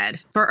in our head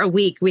for a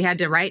week. We had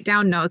to write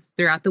down notes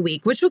throughout the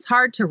week, which was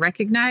hard to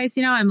recognize.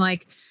 You know, I'm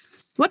like,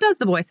 what does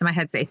the voice in my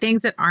head say?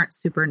 Things that aren't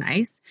super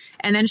nice.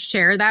 And then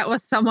share that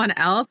with someone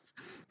else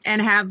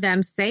and have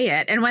them say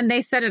it. And when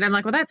they said it, I'm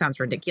like, well, that sounds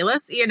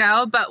ridiculous, you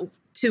know, but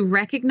to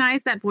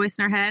recognize that voice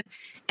in our head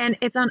and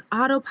it's on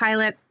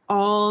autopilot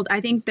I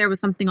think there was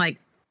something like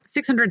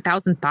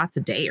 600,000 thoughts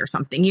a day or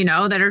something, you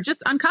know, that are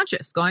just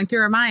unconscious going through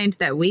our mind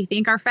that we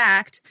think are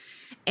fact.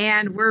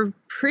 And we're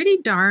pretty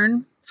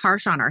darn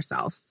harsh on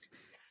ourselves.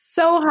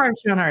 So harsh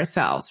on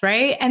ourselves,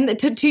 right? And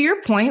to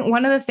your point,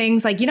 one of the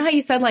things, like, you know how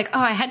you said like, oh,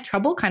 I had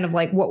trouble kind of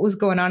like what was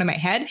going on in my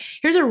head.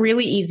 Here's a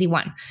really easy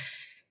one.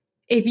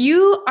 If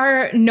you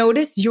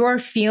notice you're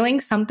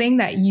feeling something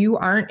that you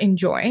aren't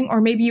enjoying,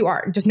 or maybe you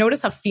are, just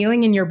notice a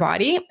feeling in your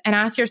body and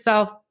ask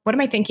yourself, what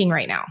am I thinking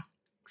right now?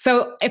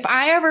 So if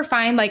I ever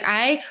find like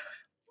I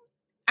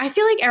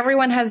feel like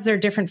everyone has their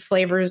different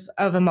flavors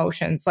of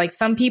emotions. Like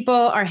some people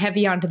are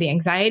heavy onto the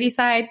anxiety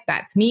side.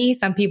 That's me.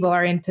 Some people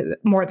are into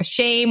more the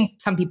shame.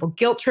 Some people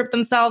guilt trip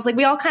themselves. Like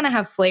we all kind of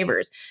have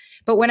flavors.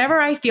 But whenever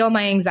I feel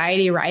my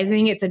anxiety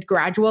rising, it's a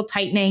gradual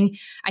tightening.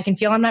 I can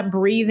feel I'm not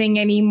breathing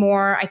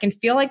anymore. I can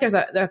feel like there's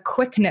a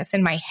quickness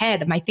in my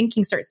head. My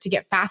thinking starts to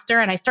get faster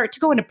and I start to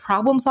go into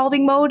problem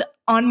solving mode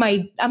I'm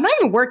not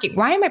even working.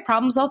 Why am I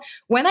problem solving?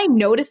 When I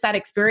notice that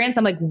experience,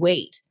 I'm like,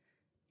 wait,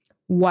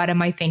 what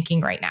am I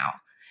thinking right now?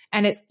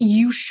 And it's,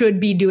 you should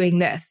be doing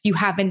this. You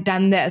haven't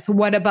done this.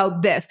 What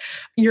about this?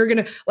 You're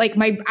going to like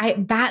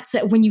that's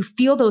it. When you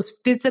feel those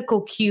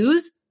physical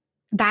cues,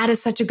 that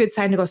is such a good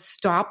sign to go,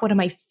 stop. What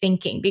am I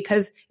thinking?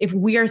 Because if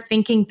we are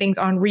thinking things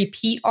on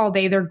repeat all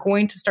day, they're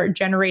going to start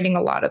generating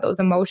a lot of those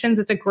emotions.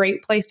 It's a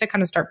great place to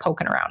kind of start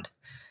poking around.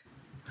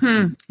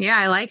 Yeah,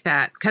 I like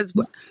that because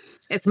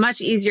it's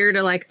much easier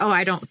to like, oh,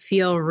 I don't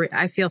feel,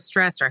 I feel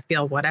stressed or I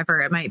feel whatever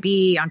it might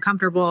be,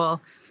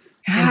 uncomfortable,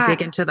 and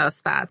dig into those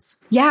thoughts.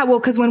 Yeah, well,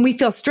 because when we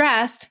feel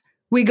stressed,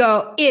 we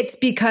go, it's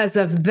because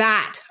of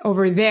that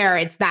over there.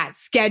 It's that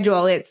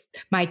schedule. It's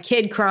my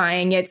kid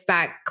crying. It's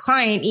that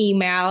client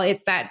email.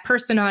 It's that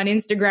person on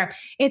Instagram.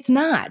 It's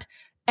not.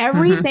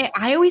 Everything.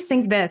 I always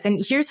think this,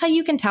 and here's how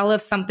you can tell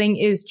if something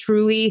is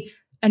truly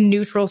a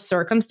neutral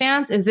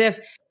circumstance, is if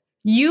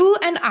you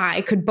and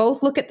I could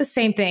both look at the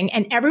same thing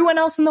and everyone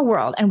else in the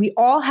world, and we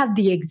all have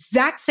the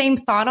exact same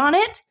thought on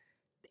it,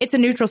 it's a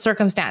neutral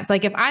circumstance.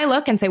 Like if I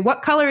look and say,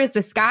 what color is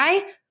the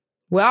sky?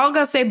 We're all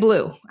going to say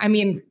blue. I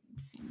mean,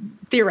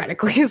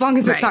 theoretically, as long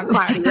as it's not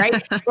cloudy,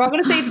 right? We're all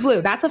going to say it's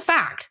blue. That's a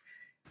fact.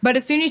 But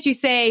as soon as you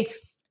say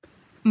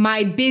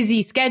my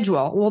busy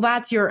schedule, well,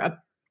 that's your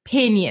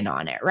opinion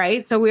on it,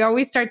 right? So we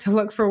always start to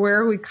look for where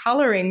are we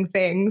coloring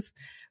things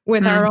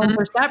with our own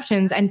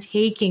perceptions and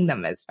taking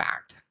them as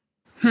fact.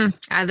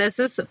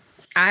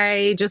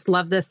 I just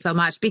love this so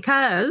much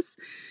because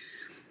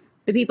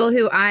The people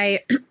who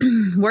I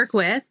work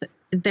with,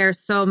 they're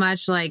so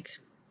much like,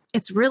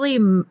 it's really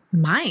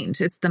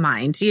mind. It's the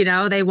mind, you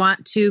know, they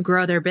want to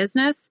grow their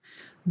business,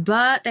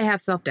 but they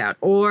have self-doubt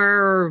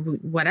or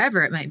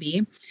whatever it might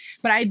be.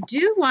 But I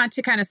do want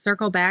to kind of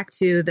circle back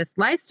to this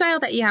lifestyle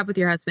that you have with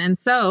your husband.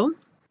 So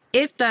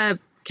if the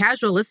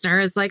casual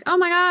listener is like, oh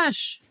my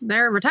gosh,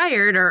 they're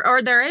retired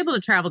or they're able to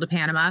travel to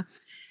Panama,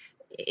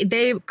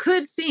 they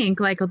could think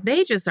like, oh,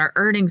 they just are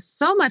earning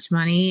so much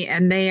money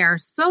and they are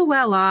so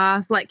well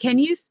off. Like, can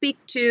you speak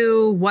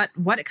to what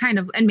kind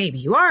of, and maybe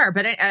you are,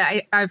 but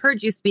I've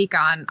heard you speak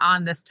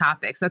on this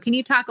topic. So can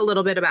you talk a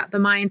little bit about the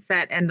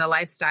mindset and the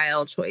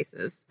lifestyle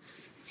choices?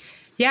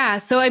 Yeah.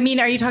 So, I mean,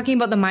 are you talking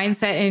about the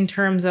mindset in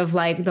terms of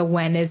like the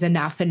when is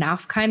enough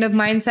kind of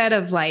mindset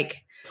of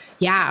like,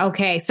 yeah,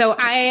 okay. So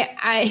I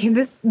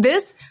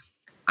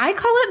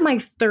call it my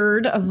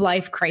third of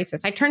life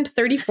crisis. I turned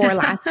 34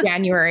 last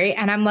January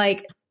and I'm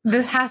like,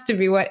 this has to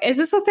be is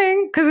this a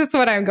thing? Because it's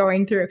what I'm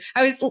going through.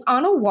 I was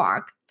on a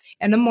walk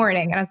in the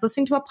morning and I was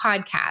listening to a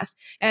podcast,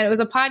 and it was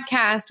a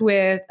podcast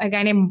with a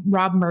guy named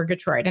Rob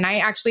Murgatroyd. And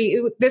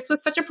this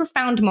was such a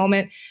profound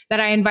moment that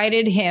I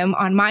invited him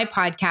on my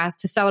podcast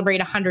to celebrate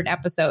 100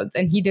 episodes.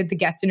 And he did the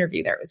guest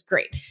interview there. It was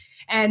great.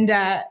 And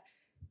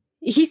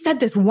he said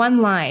this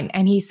one line,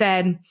 and he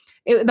said,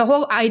 the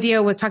whole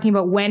idea was talking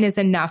about when is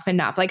enough.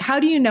 Like, how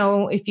do you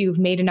know if you've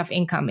made enough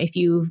income, if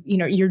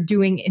you're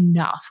doing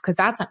enough? Because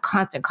that's a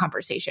constant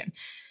conversation.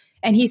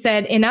 And he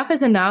said, enough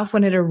is enough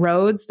when it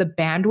erodes the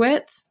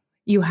bandwidth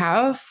you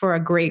have for a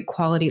great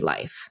quality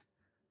life.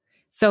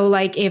 So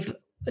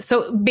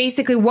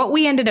basically what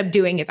we ended up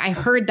doing is I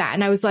heard that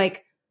and I was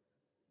like,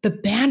 the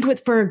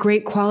bandwidth for a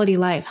great quality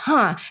life,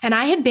 huh? And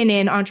I had been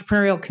in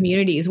entrepreneurial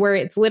communities where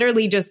it's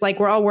literally just like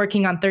we're all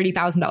working on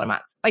 $30,000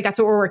 months. Like that's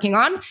what we're working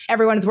on.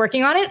 Everyone's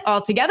working on it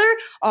all together,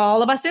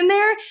 all of us in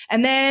there.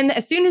 And then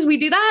as soon as we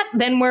do that,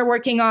 then we're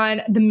working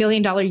on the $1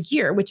 million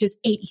year, which is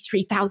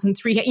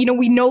 83,300.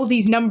 We know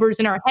these numbers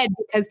in our head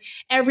because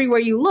everywhere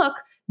you look,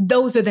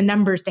 those are the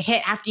numbers to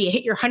hit. After you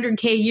hit your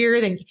 100K a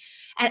year, then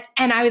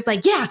and I was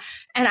like, yeah.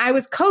 And I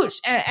was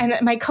coached, and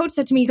my coach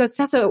said to me, he goes,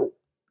 Tessa,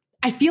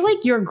 I feel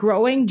like you're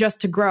growing just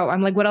to grow.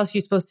 I'm like, what else are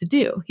you supposed to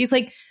do? He's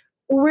like,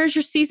 well, where's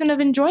your season of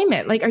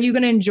enjoyment? Like, are you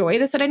going to enjoy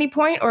this at any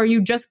point? Or are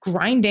you just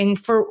grinding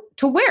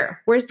to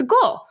where? Where's the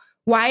goal?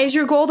 Why is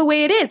your goal the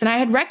way it is? And I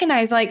had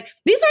recognized like,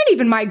 these aren't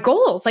even my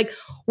goals. Like,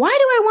 why do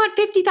I want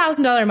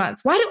 $50,000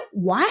 months? Why do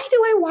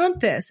I want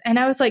this? And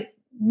I was like,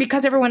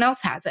 because everyone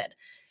else has it.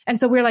 And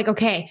so we're like,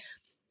 okay,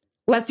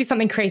 let's do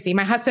something crazy.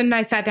 My husband and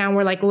I sat down.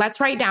 We're like, let's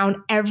write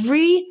down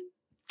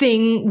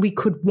everything we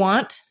could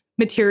want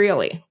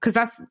materially, because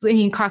that's,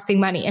 costing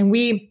money. And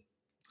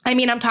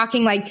I'm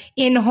talking like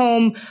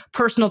in-home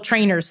personal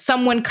trainers,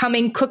 someone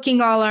coming,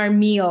 cooking all our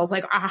meals,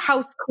 like our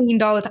house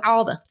cleaned, all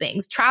the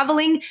things,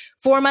 traveling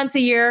 4 months a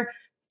year,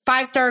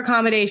 5-star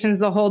accommodations,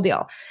 the whole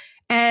deal.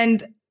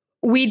 And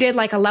we did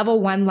like a level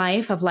 1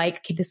 life of like,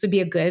 okay, this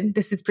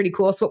is pretty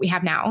cool. It's what we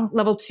have now.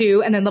 Level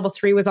 2. And then level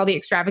 3 was all the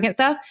extravagant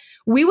stuff.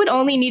 We would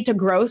only need to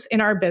gross in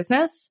our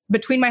business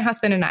between my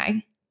husband and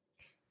I,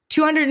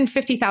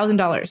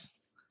 $250,000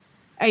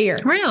 a year.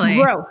 Really?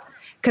 Growth.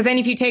 Because then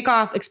if you take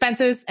off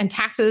expenses and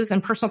taxes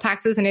and personal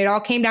taxes, and it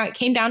came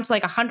down to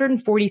like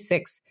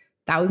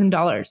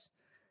 $146,000.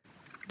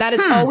 That is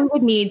all we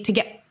would need to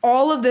get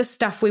all of this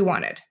stuff we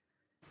wanted.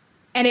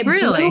 And it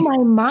blew my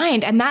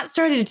mind. And that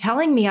started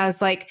telling me, I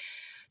was like,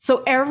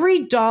 so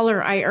every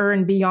dollar I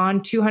earn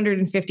beyond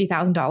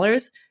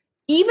 $250,000,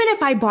 even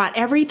if I bought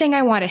everything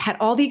I wanted, had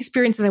all the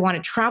experiences I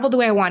wanted, traveled the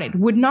way I wanted,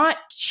 would not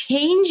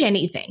change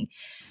anything.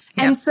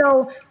 Yep. And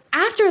so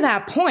after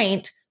that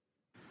point,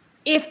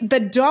 if the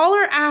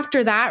dollar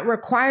after that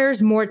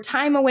requires more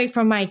time away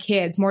from my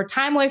kids, more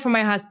time away from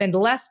my husband,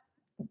 less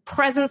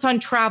presence on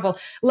travel,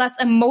 less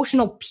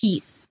emotional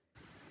peace,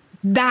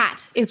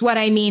 that is what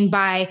I mean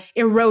by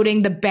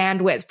eroding the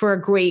bandwidth for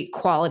a great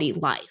quality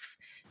life.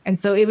 And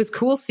so it was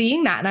cool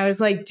seeing that. And I was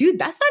like, dude,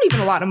 that's not even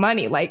a lot of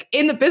money. Like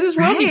in the business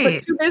world, you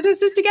put 2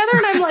 businesses together.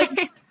 And I'm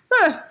like,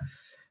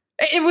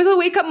 It was a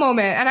wake up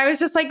moment. And I was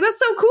just like, that's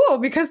so cool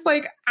because why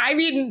am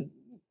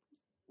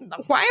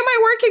I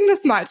working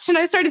this much? And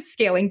I started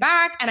scaling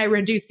back and I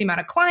reduced the amount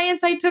of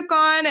clients I took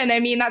on. And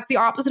that's the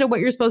opposite of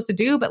what you're supposed to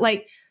do. But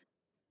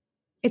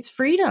it's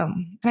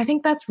freedom. And I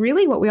think that's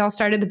really what we all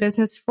started the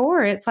business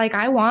for. It's like,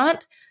 I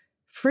want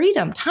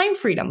freedom, time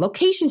freedom,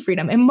 location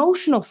freedom,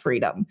 emotional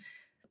freedom.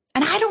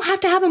 And I don't have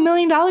to have $1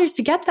 million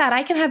to get that.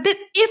 I can have this.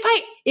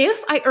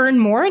 If I earn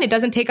more and it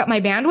doesn't take up my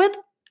bandwidth,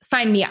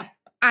 sign me up.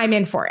 I'm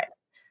in for it.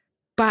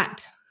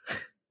 But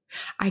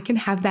I can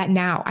have that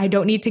now. I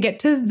don't need to get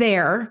to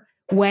there.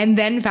 When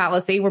then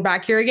fallacy. We're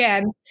back here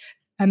again.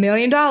 $1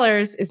 million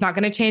is not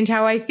going to change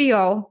how I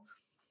feel.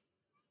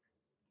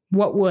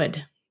 What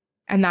would?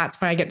 And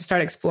that's when I get to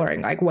start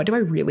exploring, what do I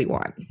really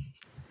want?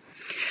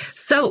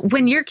 So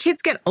when your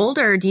kids get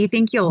older, do you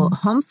think you'll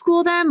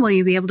homeschool them? Will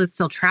you be able to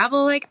still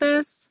travel like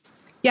this?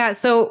 Yeah.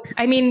 So,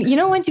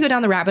 once you go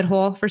down the rabbit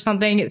hole for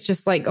something, it's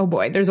just like, oh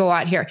boy, there's a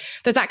lot here.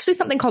 There's actually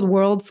something called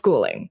world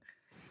schooling.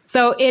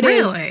 So it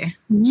is. Really?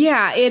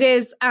 Yeah, it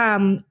is.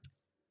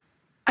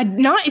 It's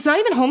not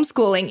even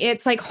homeschooling.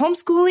 It's like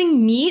homeschooling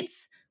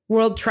meets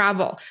world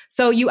travel.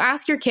 So you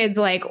ask your kids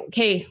like,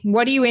 okay,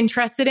 what are you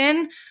interested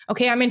in?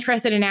 Okay, I'm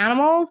interested in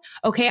animals.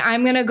 Okay,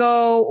 I'm going to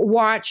go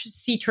watch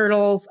sea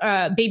turtles,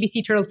 baby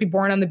sea turtles be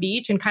born on the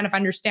beach and kind of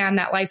understand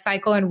that life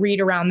cycle and read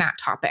around that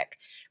topic,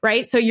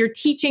 right? So you're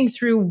teaching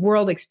through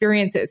world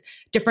experiences,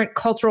 different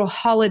cultural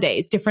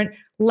holidays, different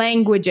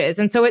languages.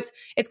 And so it's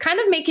kind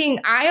of making,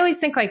 I always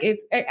think like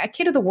it's a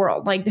kid of the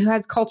world, like who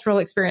has cultural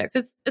experience.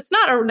 It's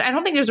not, I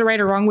don't think there's a right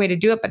or wrong way to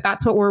do it, but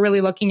that's what we're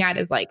really looking at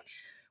is like,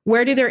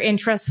 where do their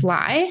interests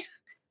lie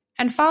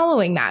and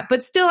following that.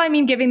 But still, I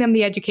mean, giving them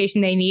the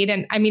education they need.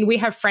 And I mean, we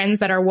have friends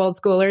that are world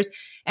schoolers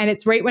and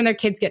it's right when their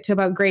kids get to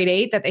about grade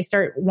 8 that they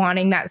start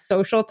wanting that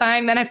social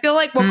time. And I feel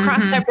like we'll cross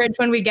that bridge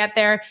when we get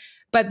there.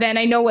 But then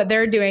I know what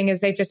they're doing is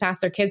they've just asked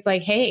their kids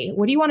like, hey,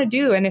 what do you want to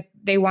do? And if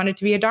they wanted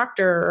to be a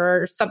doctor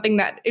or something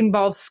that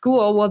involves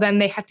school, well, then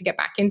they have to get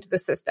back into the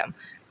system.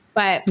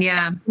 But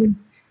yeah.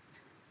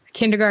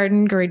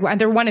 Kindergarten, grade 1,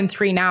 they're 1 and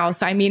 3 now.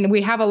 So, I mean, we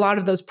have a lot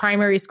of those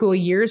primary school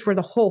years where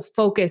the whole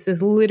focus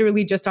is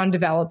literally just on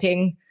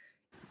developing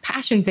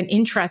passions and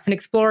interests and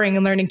exploring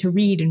and learning to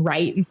read and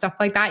write and stuff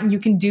like that. And you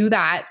can do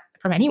that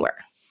from anywhere.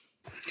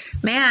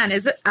 Man,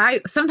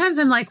 sometimes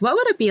I'm like, what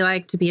would it be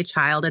like to be a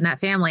child in that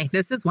family?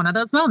 This is one of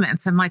those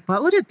moments. I'm like,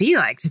 what would it be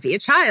like to be a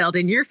child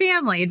in your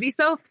family? It'd be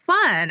so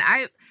fun.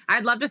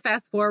 I'd love to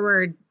fast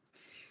forward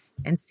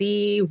and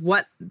see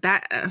what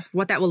that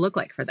will look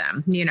like for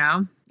them, you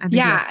know? I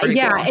think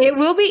Yeah. Cool. It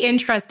will be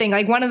interesting.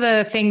 Like one of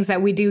the things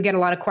that we do get a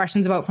lot of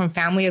questions about from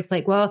family is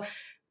like, well,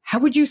 how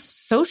would you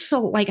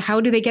how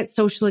do they get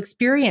social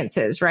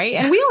experiences, right?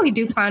 And we only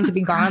do plan to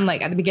be gone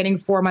like at the beginning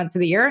 4 months of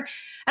the year.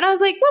 And I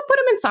was like, we'll put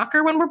them in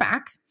soccer when we're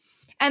back.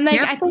 And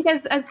like, I think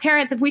as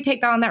parents, if we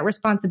take on that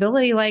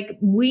responsibility, like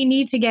we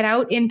need to get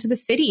out into the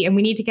city and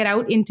we need to get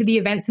out into the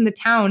events in the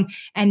town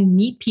and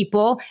meet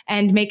people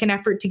and make an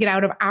effort to get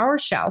out of our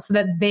shell so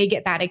that they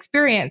get that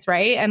experience,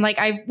 right? And like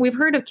we've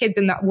heard of kids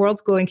in the world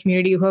schooling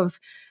community who have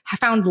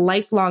found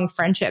lifelong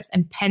friendships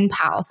and pen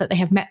pals that they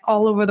have met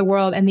all over the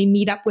world and they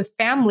meet up with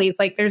families.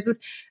 Like there's this,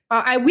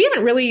 we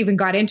haven't really even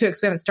got into it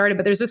because we haven't started,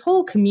 but there's this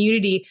whole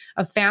community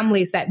of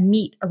families that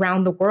meet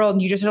around the world.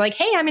 And you just are like,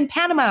 hey, I'm in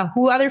Panama.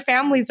 Who other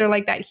families are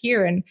like that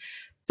here? And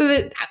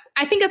so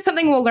I think it's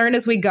something we'll learn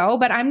as we go,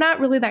 but I'm not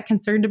really that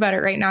concerned about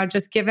it right now,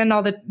 just given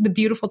all the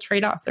beautiful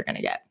trade-offs they're going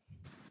to get.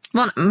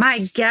 Well, my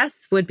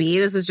guess would be,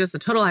 this is just a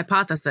total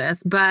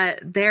hypothesis, but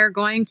they're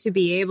going to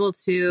be able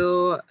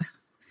to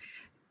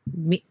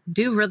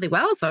do really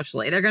well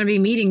socially. They're going to be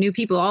meeting new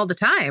people all the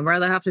time where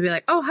they'll have to be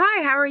like, oh,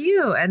 hi, how are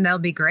you? And they'll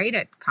be great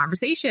at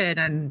conversation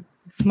and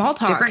small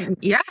talk.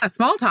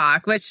 Small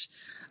talk, which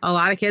a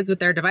lot of kids with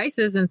their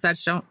devices and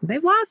such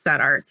they've lost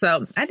that art.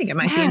 So I think it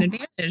might be an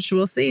advantage.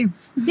 We'll see.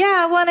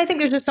 Yeah. Well, and I think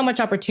there's just so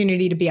much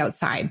opportunity to be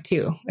outside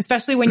too,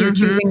 especially when you're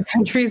choosing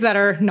countries that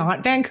are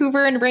not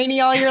Vancouver and rainy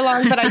all year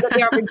long, but I get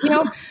the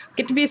opportunity,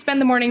 get to spend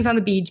the mornings on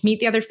the beach, meet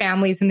the other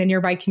families in the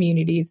nearby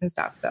communities and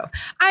stuff. So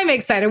I'm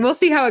excited. We'll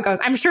see how it goes.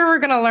 I'm sure we're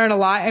going to learn a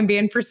lot and be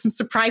in for some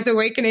surprise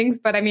awakenings,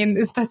 but I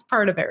mean, that's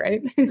part of it,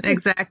 right?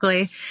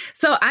 Exactly.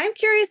 So I'm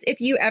curious if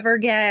you ever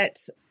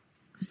get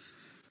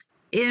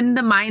in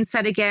the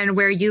mindset again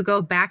where you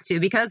go back to,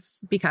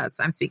 because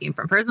I'm speaking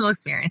from personal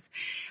experience,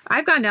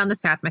 I've gone down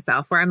this path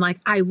myself where I'm like,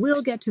 I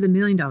will get to the $1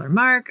 million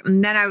mark.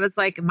 And then I was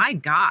like, my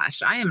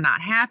gosh, I am not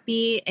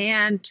happy.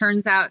 And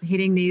turns out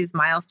hitting these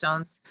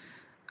milestones,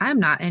 I'm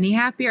not any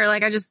happier.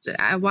 Like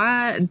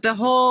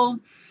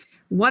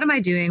what am I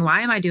doing?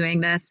 Why am I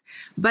doing this?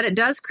 But it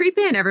does creep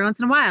in every once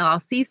in a while. I'll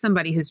see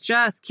somebody who's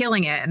just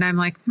killing it. And I'm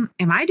like,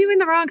 am I doing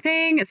the wrong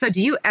thing? So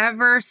do you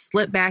ever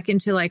slip back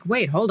into like,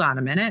 wait, hold on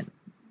a minute.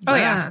 Oh,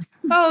 yeah.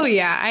 Oh,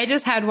 yeah. I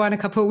just had one a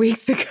couple of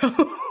weeks ago.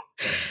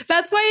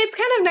 That's why it's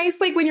kind of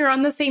nice, like when you're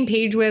on the same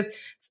page with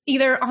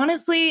either,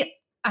 honestly,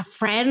 a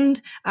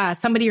friend,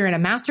 somebody you're in a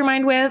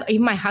mastermind with.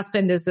 Even my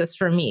husband is this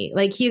for me.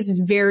 Like he's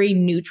very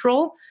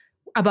neutral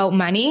about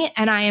money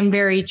and I am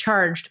very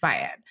charged by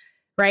it.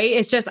 Right?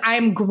 It's just, I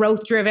am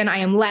growth driven. I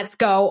am let's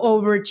go,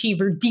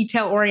 overachiever,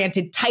 detail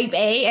oriented, type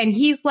A. And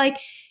he's like,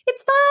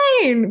 it's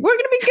fine. We're going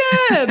to be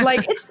good.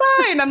 Like, it's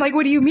fine. I'm like,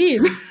 what do you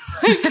mean?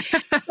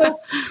 So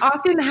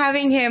often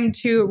having him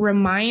to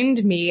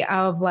remind me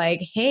of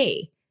like,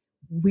 hey,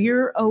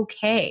 we're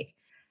okay.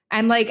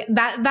 And like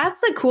that's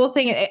the cool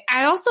thing.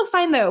 I also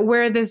find that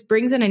where this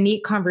brings in a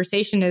neat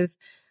conversation is,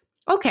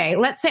 okay,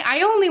 let's say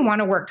I only want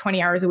to work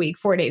 20 hours a week,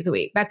 4 days a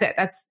week. That's it.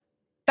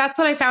 That's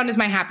what I found is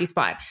my happy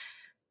spot.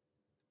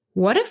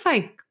 What if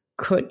I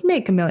could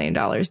make $1 million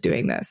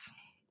doing this?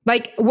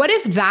 Like, what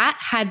if that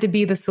had to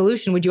be the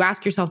solution? Would you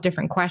ask yourself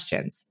different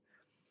questions?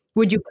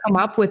 Would you come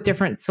up with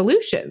different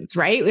solutions,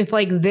 right? If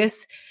like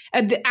this,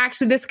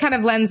 actually, this kind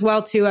of lends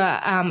well to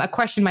a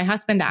question my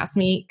husband asked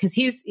me because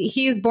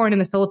he's born in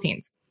the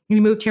Philippines. He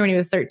moved here when he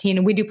was 13,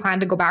 and we do plan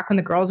to go back when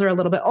the girls are a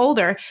little bit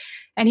older.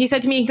 And he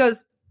said to me, he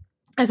goes,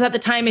 I was at the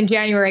time in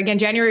January. Again,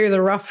 January was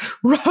a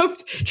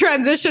rough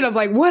transition of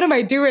like, what am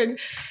I doing?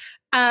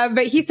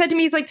 But he said to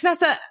me, he's like,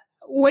 Tanessa,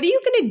 what are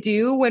you going to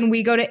do when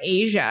we go to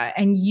Asia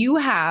and you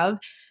have,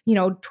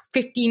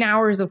 15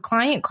 hours of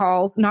client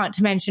calls, not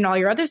to mention all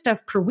your other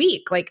stuff per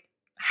week? Like,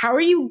 how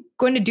are you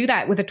going to do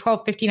that with a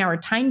 12, 15-hour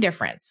time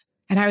difference?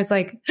 And I was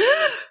like,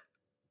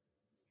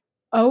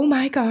 oh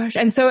my gosh.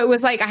 And so it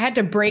was like, I had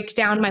to break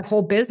down my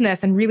whole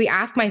business and really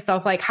ask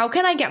myself, like, how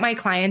can I get my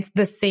clients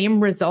the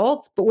same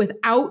results, but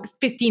without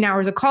 15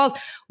 hours of calls?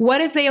 What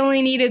if they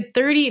only needed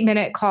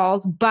 30-minute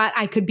calls, but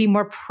I could be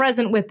more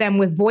present with them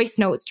with voice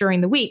notes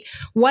during the week?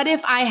 What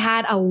if I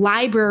had a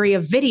library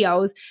of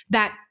videos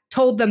that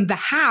told them the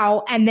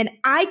how, and then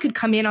I could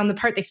come in on the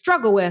part they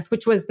struggle with,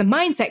 which was the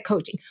mindset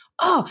coaching?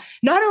 Oh,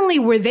 not only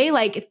were they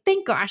like,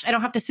 thank gosh, I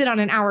don't have to sit on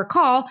an hour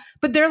call,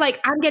 but they're like,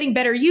 I'm getting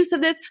better use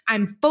of this.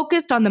 I'm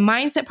focused on the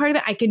mindset part of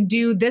it. I can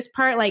do this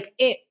part. Like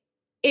it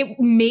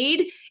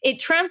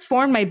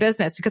transformed my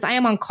business because I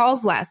am on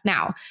calls less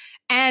now.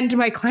 And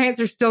my clients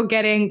are still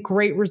getting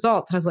great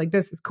results. And I was like,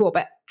 this is cool.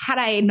 But had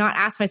I not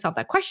asked myself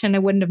that question, I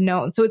wouldn't have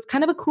known. So it's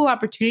kind of a cool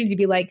opportunity to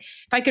be like,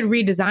 if I could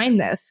redesign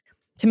this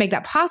to make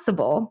that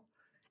possible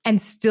and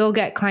still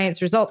get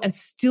clients results and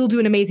still do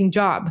an amazing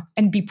job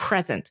and be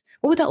present,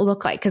 what would that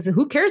look like? Because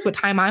who cares what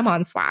time I'm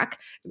on Slack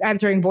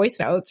answering voice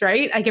notes,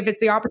 right? Like if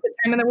it's the opposite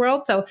time in the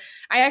world. So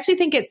I actually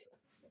think it's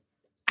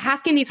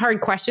asking these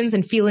hard questions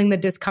and feeling the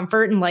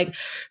discomfort and like,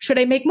 should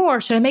I make more?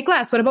 Should I make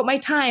less? What about my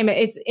time?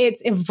 It's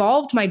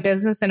evolved my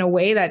business in a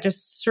way that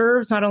just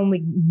serves not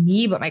only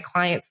me, but my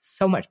clients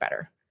so much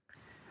better.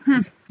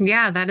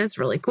 Yeah, that is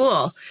really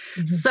cool.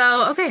 Mm-hmm.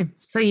 So, okay.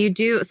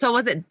 So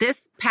was it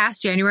this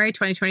past January,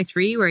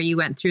 2023, where you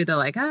went through the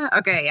like,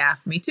 okay, yeah,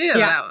 me too.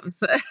 Yeah. That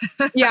was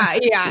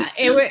yeah.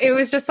 It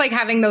was just like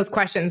having those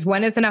questions.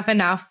 When is enough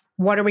enough?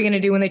 What are we going to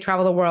do when they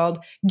travel the world?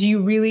 Do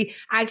you really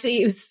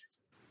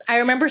I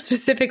remember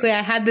specifically,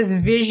 I had this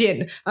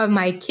vision of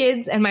my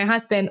kids and my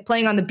husband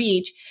playing on the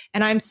beach,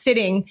 and I'm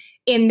sitting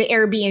in the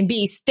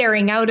Airbnb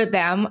staring out at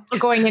them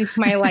going into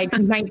my like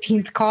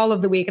 19th call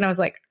of the week. And I was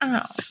like,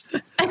 oh,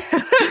 visual.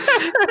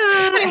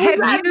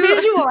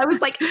 I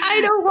was like,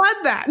 I don't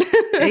want that.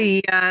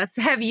 Yes.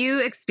 Have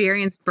you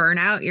experienced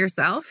burnout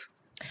yourself?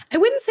 I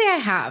wouldn't say I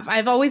have.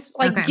 I've always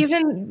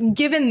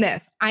given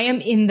this, I am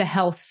in the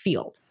health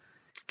field.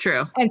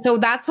 True. And so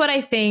that's what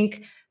I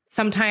think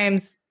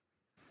sometimes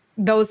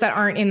those that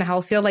aren't in the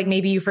health field, like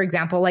maybe you, for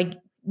example, like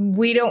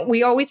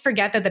we always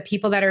forget that the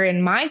people that are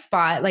in my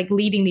spot, like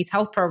leading these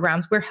health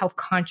programs, we're health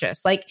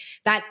conscious. Like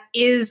that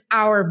is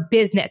our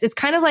business. It's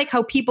kind of like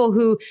how people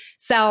who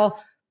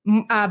sell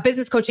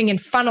business coaching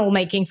and funnel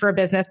making for a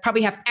business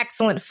probably have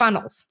excellent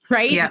funnels,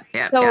 right? Yeah.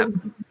 So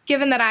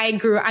given that I've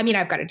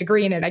got a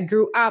degree in it. I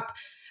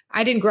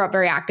didn't grow up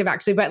very active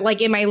actually, but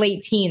like in my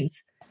late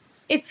teens,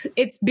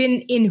 it's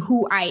been in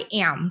who I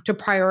am to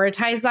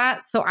prioritize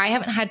that. So I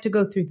haven't had to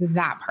go through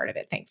that part of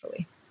it,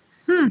 thankfully.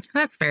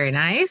 That's very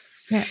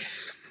nice. Yeah.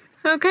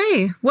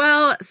 Okay.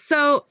 Well,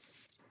 so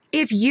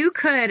if you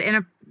could, in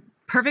a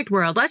perfect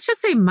world, let's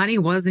just say money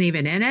wasn't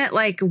even in it.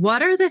 Like,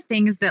 what are the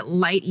things that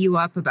light you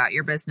up about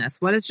your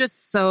business? What is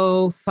just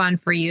so fun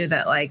for you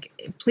that like,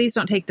 please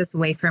don't take this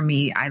away from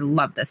me. I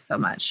love this so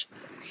much.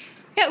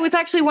 Yeah, it was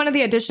actually one of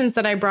the additions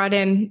that I brought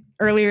in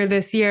earlier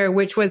this year,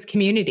 which was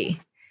community.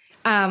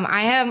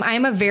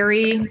 I'm a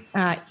very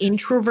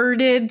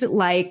introverted,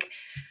 like,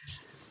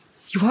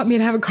 you want me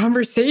to have a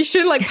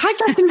conversation? Like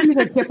podcast interviews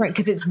are different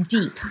because it's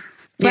deep.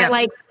 But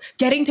like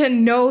getting to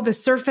know the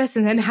surface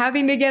and then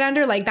having to get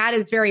under, like that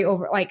is very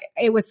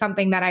it was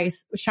something that I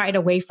shied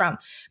away from.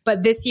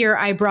 But this year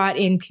I brought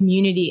in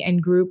community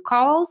and group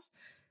calls.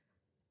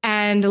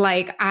 And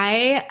like,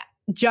 I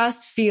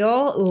just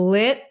feel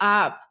lit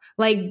up.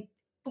 Like,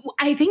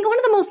 I think one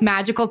of the most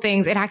magical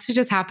things, it actually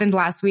just happened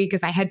last week,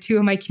 is I had two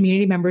of my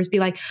community members be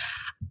like,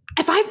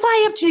 if I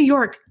fly up to New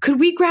York, could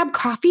we grab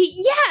coffee?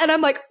 Yeah. And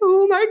I'm like,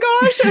 oh my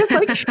gosh. I was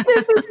like,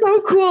 this is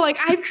so cool. Like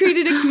I've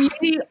created a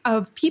community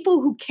of people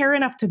who care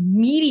enough to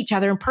meet each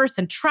other in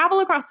person,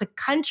 travel across the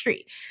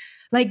country,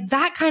 like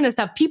that kind of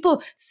stuff.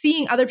 People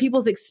seeing other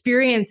people's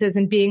experiences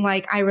and being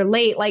like, I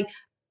relate. Like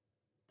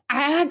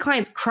I had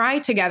clients cry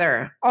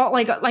together, all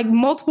like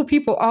multiple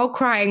people all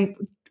crying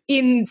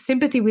in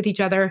sympathy with each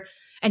other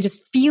and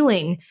just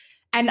feeling.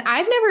 And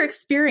I've never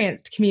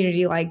experienced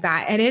community like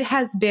that. And it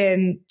has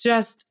been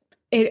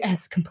it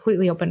has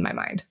completely opened my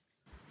mind.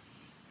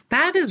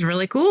 That is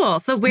really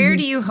cool. So where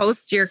do you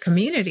host your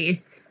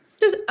community?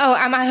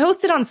 I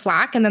host it on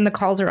Slack, and then the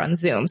calls are on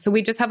Zoom. So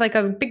we just have like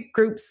a big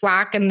group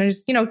Slack, and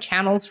there's,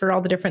 channels for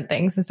all the different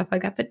things and stuff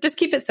like that. But just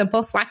keep it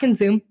simple, Slack and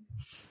Zoom.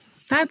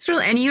 That's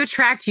really, and you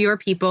attract your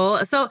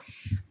people. So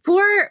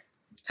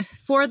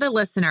for the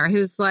listener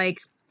who's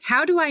like,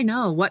 how do I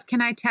know? What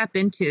can I tap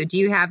into? Do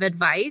you have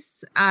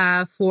advice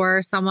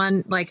for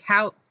someone? Like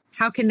how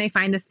can they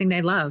find this thing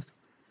they love?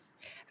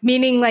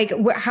 Meaning like,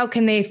 how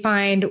can they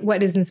find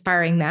what is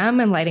inspiring them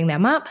and lighting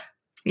them up?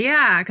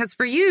 Yeah. Because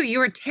for you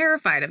were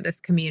terrified of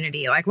this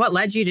community. Like what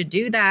led you to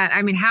do that?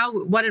 I mean,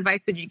 what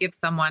advice would you give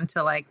someone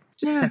to like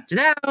just test it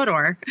out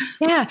or?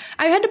 Yeah.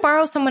 I had to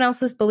borrow someone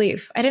else's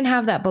belief. I didn't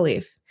have that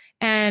belief.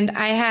 And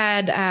I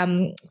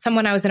had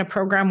someone I was in a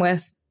program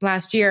with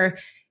last year.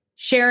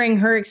 sharing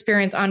her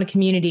experience on a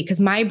community because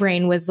my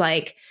brain was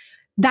like,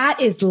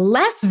 that is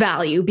less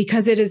value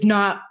because it is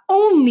not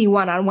only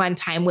one-on-one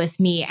time with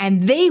me and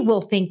they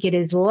will think it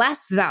is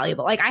less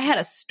valuable. Like I had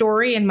a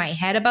story in my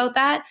head about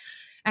that.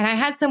 And I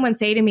had someone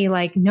say to me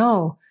like,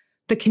 no,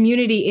 the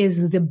community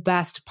is the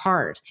best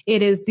part.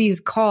 It is these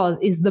calls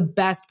is the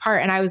best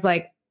part. And I was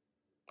like,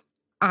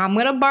 I'm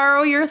going to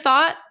borrow your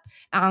thought.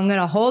 I'm going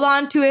to hold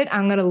on to it.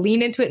 I'm going to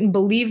lean into it and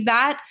believe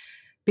that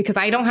because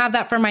I don't have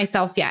that for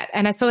myself yet.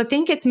 And so I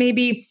think it's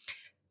maybe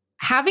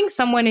having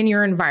someone in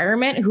your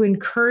environment who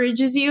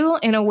encourages you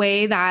in a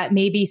way that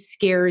maybe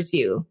scares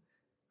you,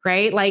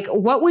 right? Like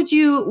what would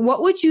you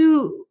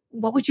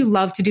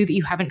love to do that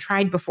you haven't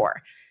tried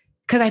before?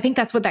 Because I think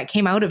that's what that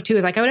came out of too,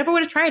 is like, I never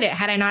would have tried it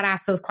had I not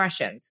asked those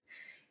questions.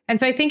 And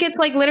so I think it's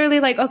like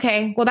literally like,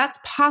 okay, well, that's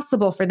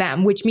possible for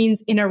them, which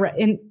means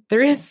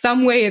there is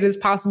some way it is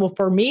possible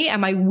for me.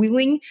 Am I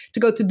willing to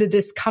go through the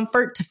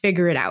discomfort to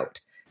figure it out?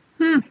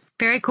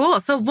 Very cool.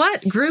 So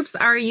what groups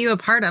are you a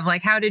part of?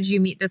 Like, how did you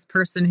meet this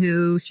person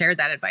who shared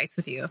that advice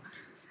with you?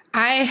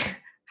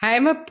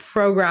 I'm a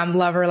program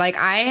lover. Like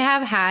I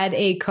have had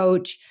a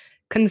coach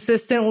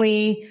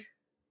consistently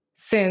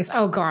since,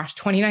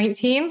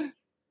 2019.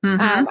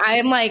 Mm-hmm.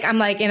 I'm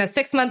like in a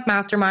 6-month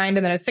mastermind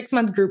and then a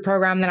 6-month group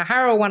program, then I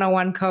hire a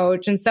one-on-one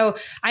coach. And so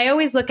I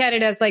always look at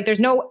it as like,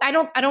 I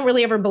don't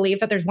really ever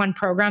believe that there's one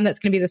program that's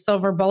going to be the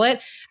silver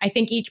bullet. I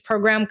think each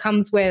program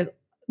comes with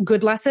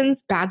good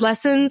lessons, bad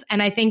lessons.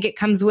 And I think it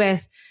comes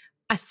with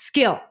a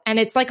skill and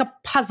it's like a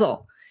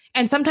puzzle.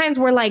 And sometimes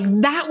we're like,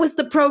 that was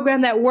the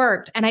program that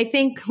worked. And I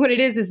think what it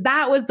is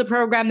that was the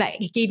program that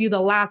gave you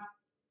the last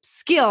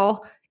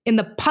skill in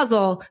the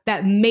puzzle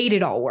that made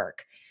it all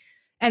work.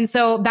 And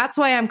so that's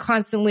why I'm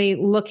constantly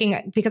looking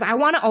at, because I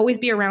want to always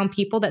be around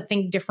people that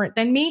think different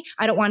than me.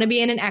 I don't want to be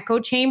in an echo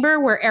chamber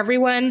where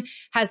everyone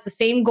has the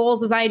same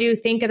goals as I do,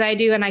 think as I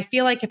do. And I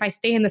feel like if I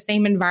stay in the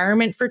same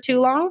environment for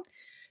too long,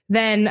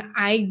 then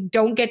I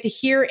don't get to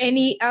hear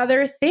any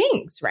other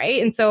things,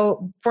 right? And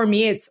so for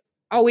me, it's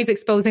always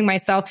exposing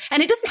myself.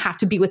 And it doesn't have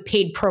to be with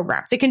paid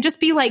programs. It can just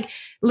be like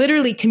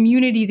literally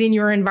communities in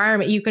your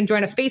environment. You can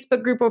join a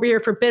Facebook group over here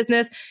for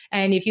business.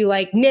 And if you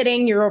like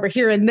knitting, you're over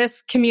here in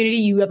this community.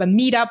 You have a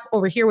meetup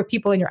over here with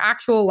people in your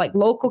actual like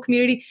local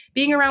community,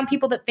 being around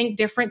people that think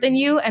different than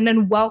you and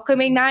then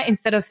welcoming that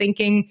instead of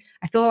thinking,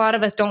 I feel a lot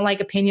of us don't like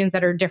opinions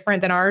that are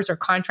different than ours or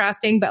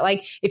contrasting. But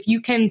like, if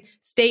you can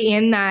stay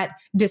in that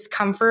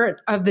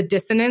discomfort of the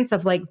dissonance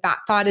of like, that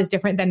thought is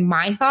different than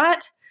my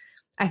thought,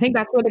 I think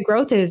that's where the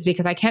growth is,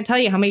 because I can't tell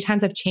you how many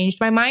times I've changed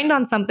my mind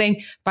on something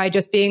by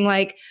just being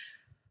like,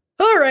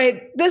 all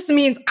right, this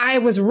means I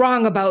was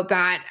wrong about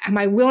that. Am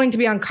I willing to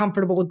be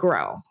uncomfortable to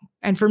grow?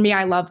 And for me,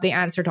 I love the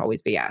answer to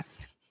always be yes.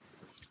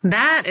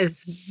 That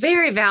is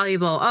very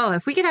valuable. Oh,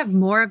 if we could have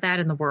more of that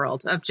in the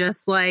world of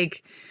just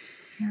like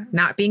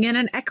not being in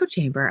an echo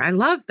chamber. I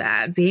love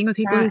that. Being with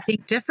people who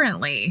think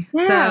differently.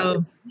 Yeah.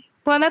 So,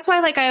 well, and that's why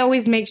like I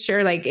always make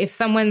sure like if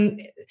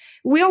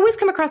we always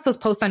come across those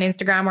posts on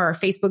Instagram or our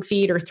Facebook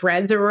feed or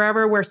Threads or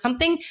wherever where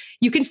something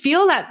you can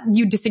feel that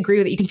you disagree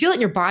with it. You can feel it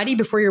in your body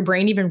before your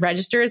brain even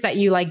registers that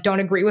you like don't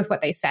agree with what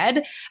they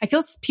said. I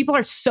feel people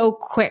are so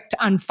quick to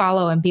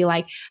unfollow and be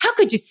like, how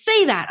could you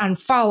say that?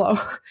 Unfollow.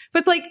 But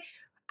it's like,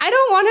 I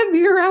don't want to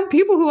be around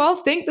people who all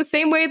think the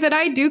same way that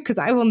I do because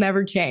I will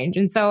never change.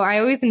 And so I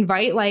always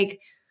invite like,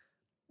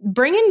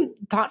 bring in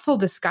thoughtful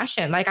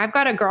discussion. Like I've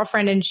got a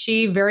girlfriend and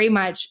she's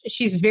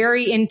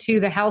very into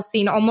the health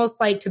scene, almost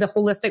like to the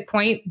holistic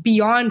point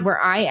beyond where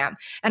I am.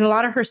 And a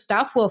lot of her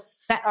stuff will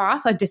set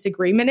off a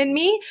disagreement in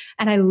me.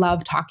 And I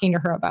love talking to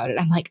her about it.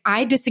 I'm like,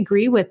 I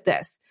disagree with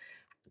this.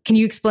 Can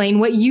you explain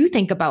what you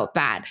think about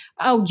that?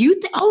 Oh,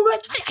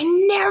 that's funny.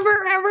 I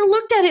never ever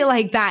looked at it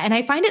like that. And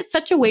I find it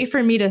such a way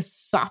for me to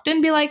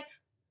soften, be like,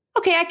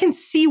 okay, I can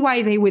see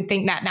why they would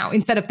think that now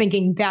instead of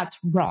thinking that's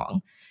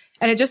wrong.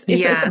 And it's a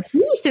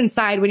peace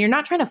inside when you're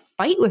not trying to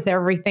fight with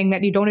everything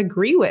that you don't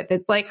agree with.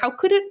 It's like, how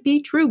could it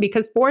be true?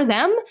 Because for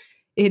them,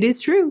 it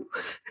is true.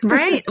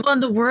 Right. Well,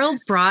 and the world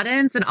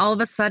broadens and all of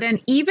a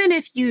sudden, even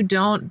if you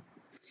don't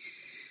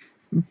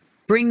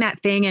bring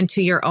that thing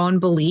into your own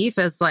belief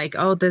as like,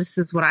 oh, this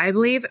is what I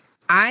believe.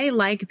 I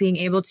like being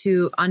able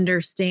to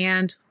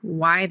understand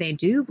why they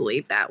do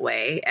believe that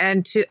way.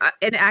 And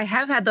I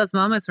have had those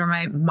moments where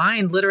my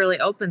mind literally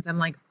opens. I'm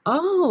like,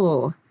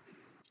 oh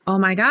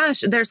my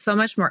gosh, there's so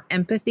much more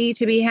empathy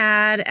to be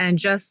had and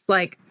just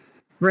like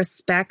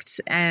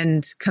respect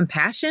and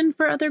compassion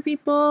for other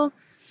people.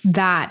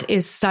 That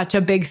is such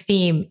a big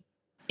theme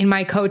in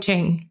my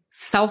coaching.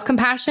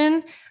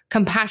 Self-compassion,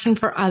 compassion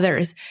for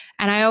others.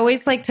 And I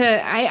always like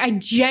to, I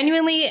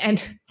genuinely, and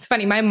it's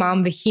funny, my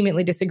mom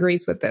vehemently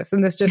disagrees with this,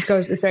 and this just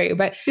goes to show you,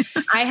 but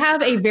I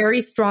have a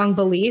very strong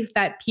belief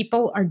that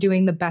people are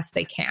doing the best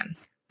they can.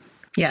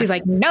 Yes. She's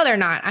like, no, they're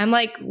not. I'm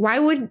like,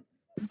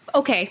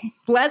 okay,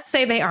 let's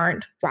say they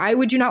aren't. Why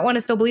would you not want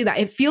to still believe that?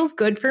 It feels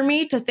good for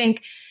me to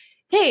think,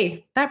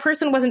 hey, that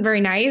person wasn't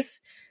very nice.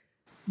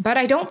 but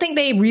I don't think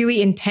they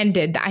really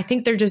intended. I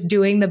think they're just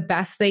doing the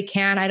best they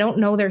can. I don't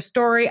know their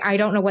story. I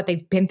don't know what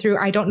they've been through.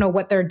 I don't know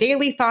what their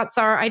daily thoughts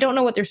are. I don't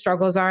know what their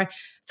struggles are.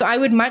 So I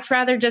would much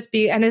rather just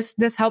be, and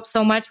this helps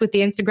so much with the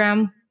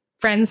Instagram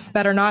friends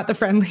that are not the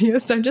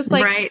friendliest. I'm just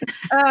like, right.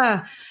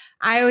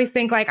 I always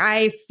think like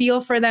I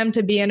feel for them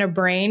to be in a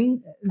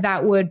brain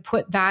that would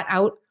put that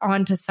out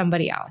onto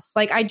somebody else.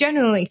 Like I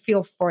genuinely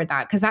feel for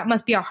that because that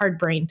must be a hard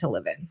brain to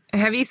live in.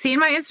 Have you seen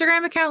my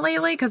Instagram account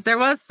lately? Because there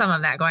was some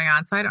of that going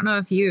on. So I don't know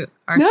if you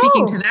are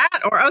speaking to that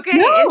or okay,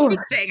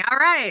 interesting. All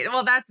right.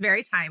 Well, that's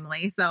very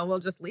timely. So we'll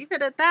just leave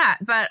it at that.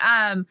 But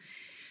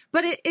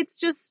it's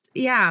just,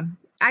 yeah.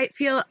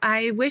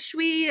 I wish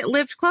we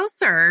lived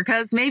closer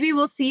because maybe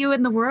we'll see you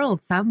in the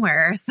world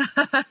somewhere.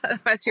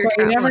 You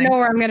never know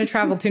where I'm going to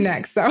travel to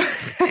next. So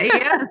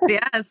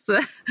yes.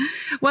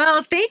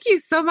 Well, thank you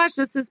so much.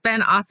 This has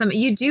been awesome.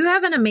 You do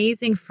have an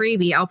amazing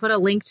freebie. I'll put a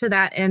link to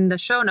that in the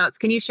show notes.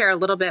 Can you share a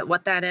little bit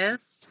what that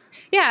is?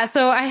 Yeah.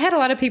 So I had a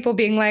lot of people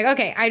being like,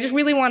 okay, I just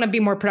really want to be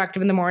more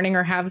productive in the morning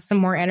or have some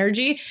more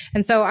energy.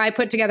 And so I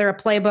put together a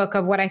playbook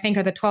of what I think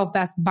are the 12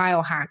 best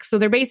biohacks. So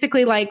they're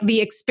basically like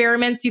the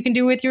experiments you can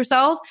do with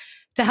yourself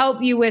to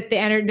help you with the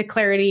energy, the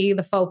clarity,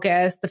 the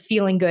focus, the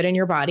feeling good in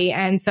your body.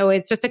 And so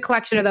it's just a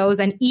collection of those.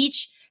 And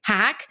each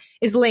hack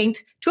is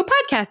linked to a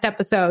podcast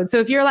episode. So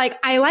if you're like,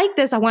 I like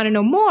this, I want to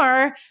know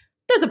more,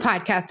 there's a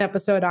podcast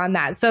episode on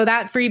that. So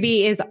that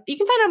freebie is, you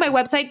can find it on my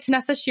website,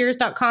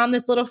 TanessaShears.com.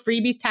 This little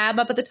freebies tab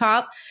up at the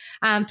top.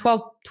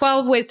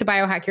 12 ways to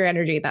biohack your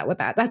energy.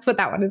 That's what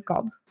that one is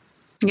called.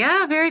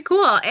 Yeah, very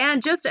cool.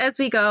 And just as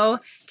we go,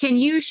 can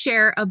you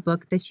share a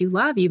book that you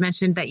love? You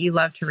mentioned that you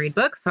love to read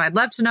books. So I'd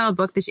love to know a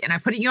book and I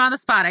put you on the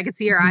spot. I could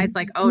see your eyes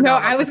like, oh no.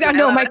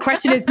 My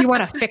question is, do you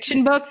want a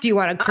fiction book? Do you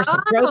want a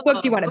personal growth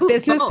book? Do you want a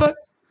business book?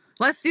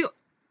 Let's do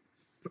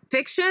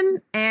fiction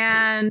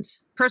and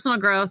personal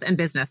growth and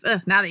business.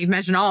 Now that you've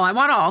mentioned all, I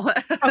want all.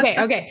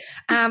 Okay.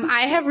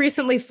 I have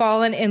recently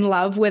fallen in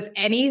love with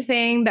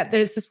anything that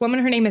there's this woman,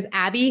 her name is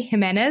Abby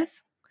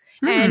Jimenez,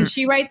 and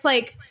she writes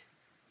like,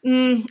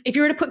 if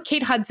you were to put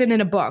Kate Hudson in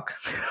a book,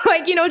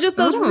 like, just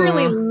those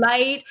really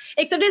light,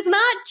 except it's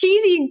not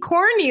cheesy and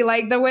corny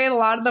like the way a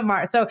lot of them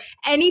are. So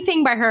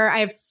anything by her,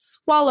 I've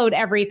swallowed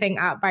everything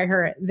up by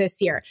her this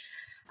year.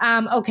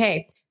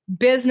 Okay.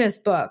 Business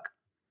book.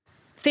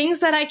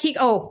 Things that I keep,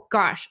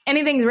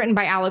 anything's written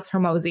by Alex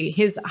Hormozi.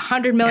 His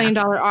 $100 million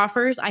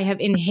offers I have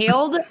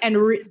inhaled. And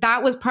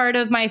that was part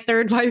of my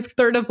third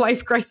of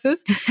life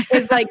crisis.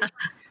 It's like,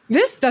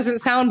 this doesn't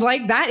sound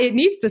like that. It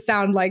needs to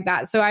sound like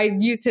that. So I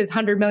used his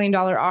 $100 million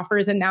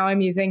offers and now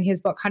I'm using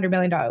his book, $100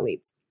 Million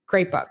Leads.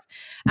 Great books.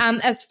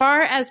 As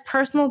far as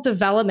personal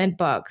development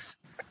books,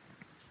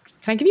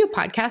 can I give you a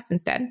podcast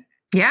instead?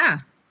 Yeah.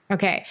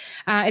 Okay.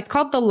 It's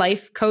called the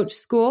Life Coach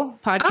School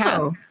podcast.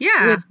 Oh,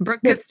 yeah. Brooke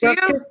Castillo.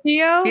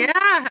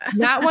 Yeah.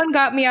 That one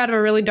got me out of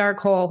a really dark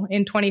hole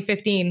in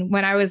 2015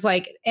 when I was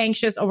like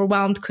anxious,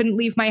 overwhelmed, couldn't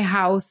leave my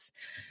house.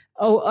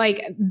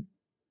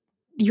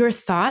 Your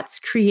thoughts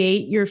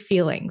create your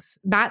feelings.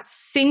 That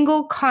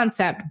single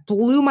concept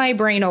blew my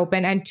brain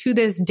open and to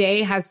this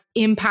day has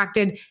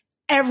impacted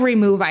every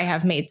move I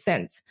have made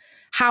since.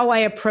 How I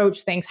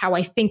approach things, how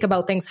I think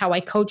about things, how I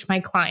coach my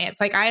clients.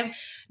 Like I'm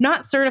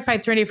not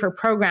certified through any of her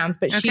programs,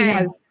 but she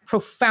has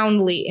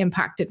profoundly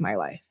impacted my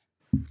life.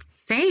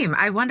 Same.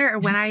 I wonder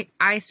when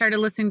I started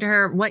listening to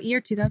her, what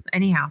year? 2000?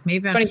 Anyhow,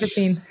 maybe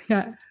 2015.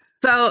 Yeah.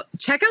 So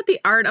check out The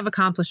Art of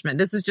Accomplishment.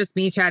 This is just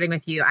me chatting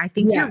with you. I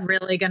think you're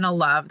really going to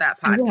love that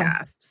podcast.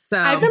 Yeah. So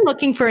I've been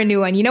looking for a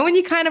new one. When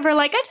you kind of are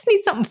like, I just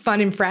need something fun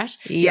and fresh.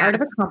 The Art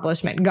of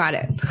Accomplishment. Got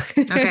it.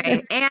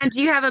 Okay. And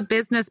you have a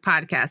business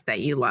podcast that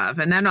you love.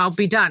 And then I'll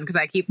be done because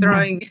I keep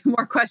throwing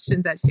more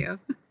questions at you.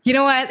 You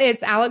know what?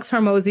 It's Alex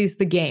Hormozi's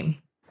The Game.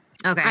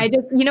 Okay.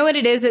 You know what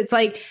it is? It's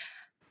like,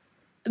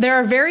 there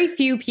are very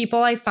few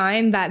people I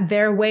find that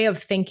their way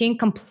of thinking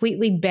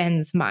completely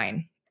bends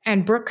mine.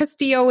 And Brooke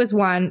Castillo is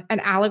one and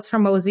Alex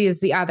Hormozi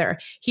is the other.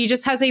 He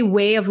just has a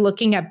way of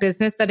looking at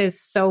business that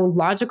is so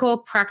logical,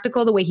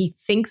 practical, the way he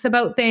thinks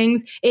about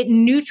things. It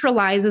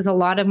neutralizes a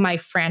lot of my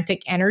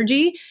frantic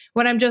energy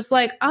when I'm just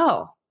like,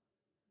 oh,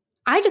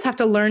 I just have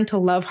to learn to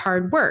love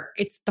hard work.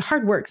 It's the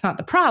hard work's not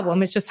the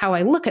problem. It's just how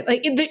I look at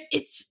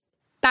it's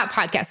that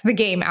podcast, The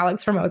Game,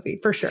 Alex Hormozi,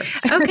 for sure.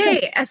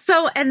 Okay.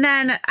 So, and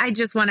then I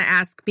just want to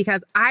ask,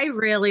 because I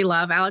really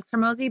love Alex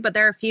Hormozi, but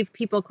there are a few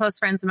people, close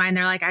friends of mine,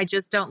 they're like, I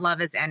just don't love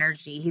his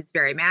energy. He's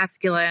very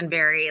masculine,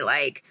 very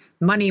like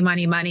money,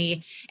 money,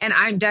 money. And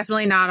I'm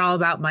definitely not all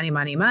about money,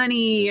 money,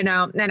 money, and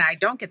I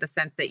don't get the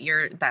sense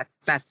that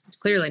that's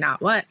clearly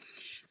not what.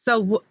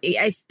 So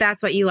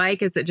that's what you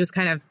like? Is it just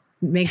kind of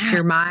makes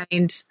your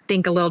mind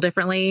think a little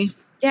differently?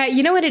 Yeah.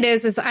 You know what it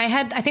is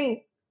I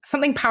think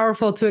something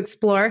powerful to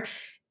explore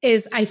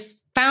is I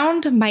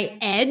found my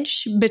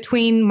edge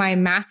between my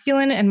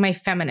masculine and my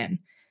feminine.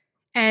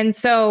 And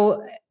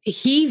so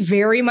he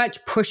very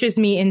much pushes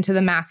me into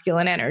the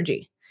masculine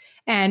energy.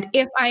 And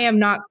if I am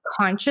not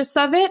conscious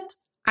of it,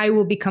 I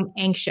will become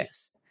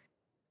anxious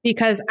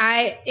because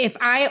if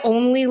I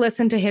only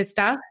listen to his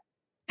stuff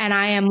and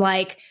I am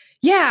like,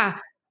 yeah,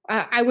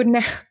 I would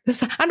never,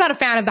 I'm not a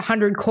fan of the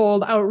 100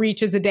 cold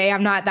outreaches a day.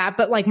 I'm not that,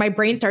 but like my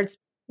brain starts,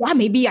 yeah,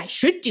 maybe I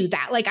should do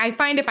that. Like I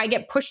find if I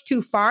get pushed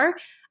too far,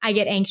 I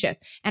get anxious.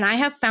 And I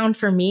have found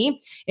for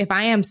me, if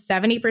I am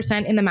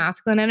 70% in the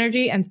masculine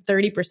energy and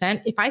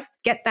 30%, if I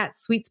get that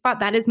sweet spot,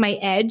 that is my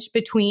edge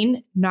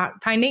between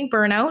not finding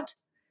burnout,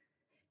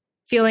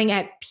 feeling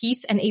at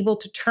peace and able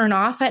to turn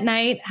off at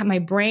night. My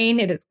brain,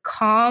 it is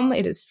calm,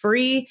 it is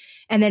free,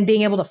 and then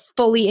being able to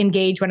fully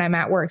engage when I'm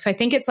at work. So I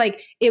think it's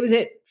like, was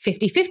it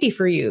 50-50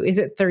 for you? Is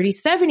it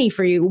 30-70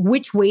 for you?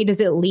 Which way does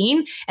it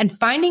lean? And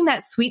finding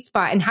that sweet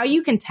spot and how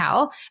you can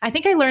tell. I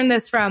think I learned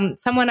this from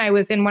someone I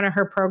was in one of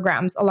her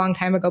programs a long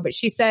time ago, but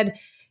she said,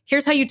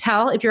 here's how you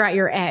tell if you're at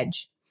your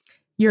edge.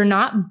 You're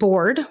not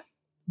bored,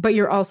 but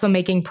you're also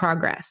making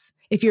progress.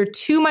 If you're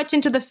too much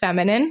into the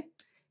feminine,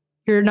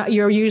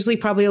 you're usually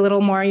probably a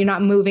little more, you're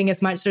not moving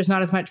as much. There's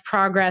not as much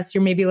progress.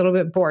 You're maybe a little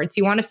bit bored. So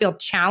you want to feel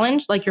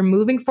challenged, like you're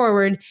moving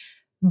forward,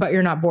 but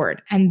you're not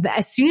bored. And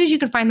as soon as you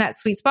can find that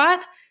sweet spot,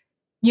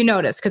 you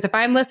notice. Because if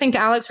I'm listening to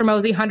Alex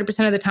Hormozi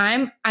 100% of the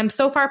time, I'm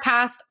so far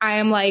past, I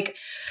am like,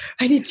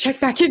 I need to check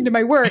back into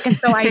my work. And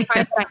so I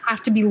find that I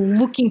have to be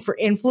looking for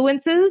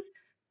influences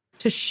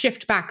to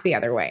shift back the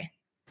other way.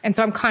 And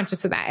so I'm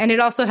conscious of that. And it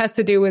also has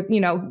to do with,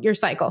 your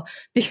cycle,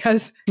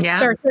 because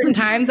there are certain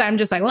times I'm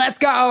just like, let's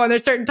go. And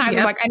there's certain times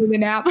I'm like, I need a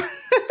nap.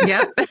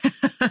 Yep.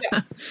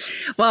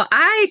 Well,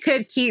 I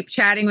could keep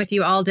chatting with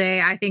you all day.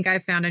 I think I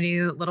found a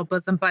new little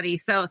bosom buddy.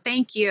 So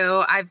thank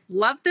you. I've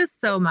loved this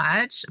so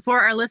much.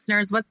 For our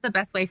listeners, what's the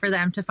best way for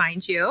them to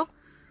find you?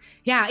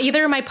 Yeah,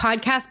 either my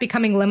podcast,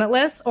 Becoming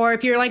Limitless, or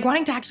if you're like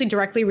wanting to actually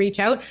directly reach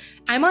out,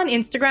 I'm on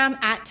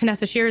Instagram at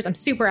Tanessa Shears. I'm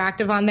super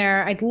active on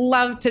there. I'd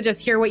love to just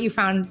hear what you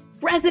found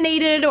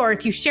resonated, or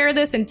if you share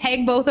this and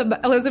tag both of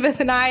Elizabeth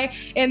and I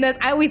in this.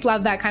 I always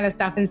love that kind of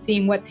stuff and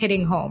seeing what's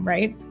hitting home,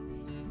 right?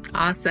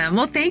 Awesome.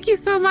 Well, thank you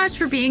so much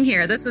for being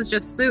here. This was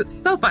just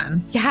so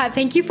fun. Yeah,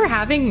 thank you for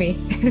having me.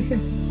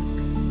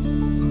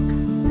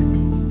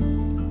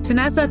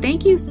 Tanessa,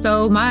 thank you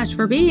so much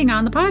for being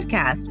on the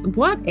podcast.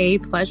 What a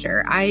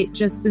pleasure. I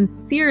just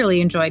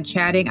sincerely enjoyed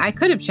chatting. I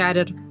could have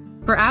chatted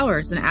for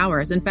hours and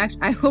hours. In fact,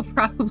 I will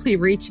probably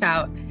reach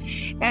out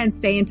and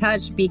stay in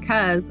touch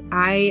because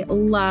I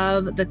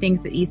love the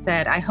things that you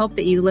said. I hope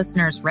that you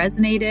listeners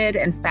resonated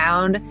and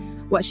found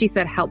what she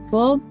said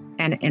helpful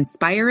and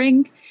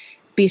inspiring.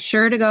 Be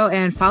sure to go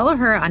and follow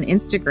her on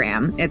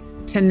Instagram. It's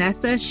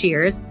Tanessa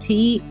Shears,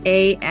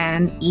 Tanessa,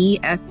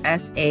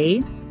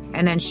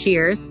 and then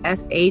Shears,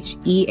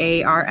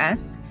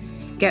 Shears.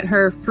 Get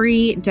her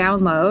free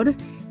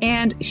download.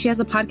 And she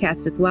has a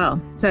podcast as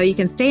well. So you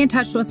can stay in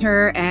touch with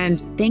her.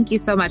 And thank you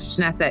so much,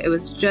 Tanessa. It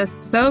was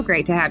just so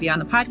great to have you on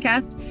the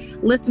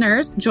podcast.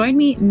 Listeners, join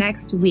me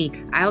next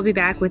week. I'll be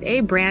back with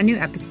a brand new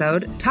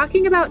episode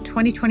talking about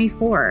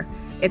 2024.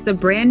 It's a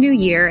brand new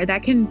year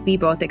that can be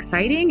both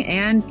exciting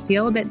and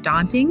feel a bit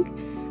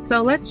daunting.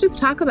 So let's just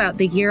talk about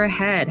the year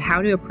ahead,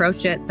 how to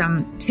approach it,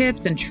 some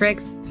tips and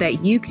tricks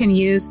that you can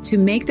use to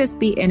make this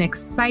be an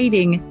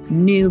exciting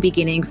new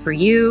beginning for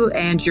you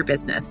and your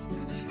business.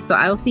 So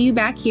I will see you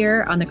back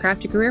here on the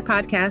Craft to Career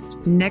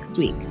podcast next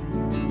week.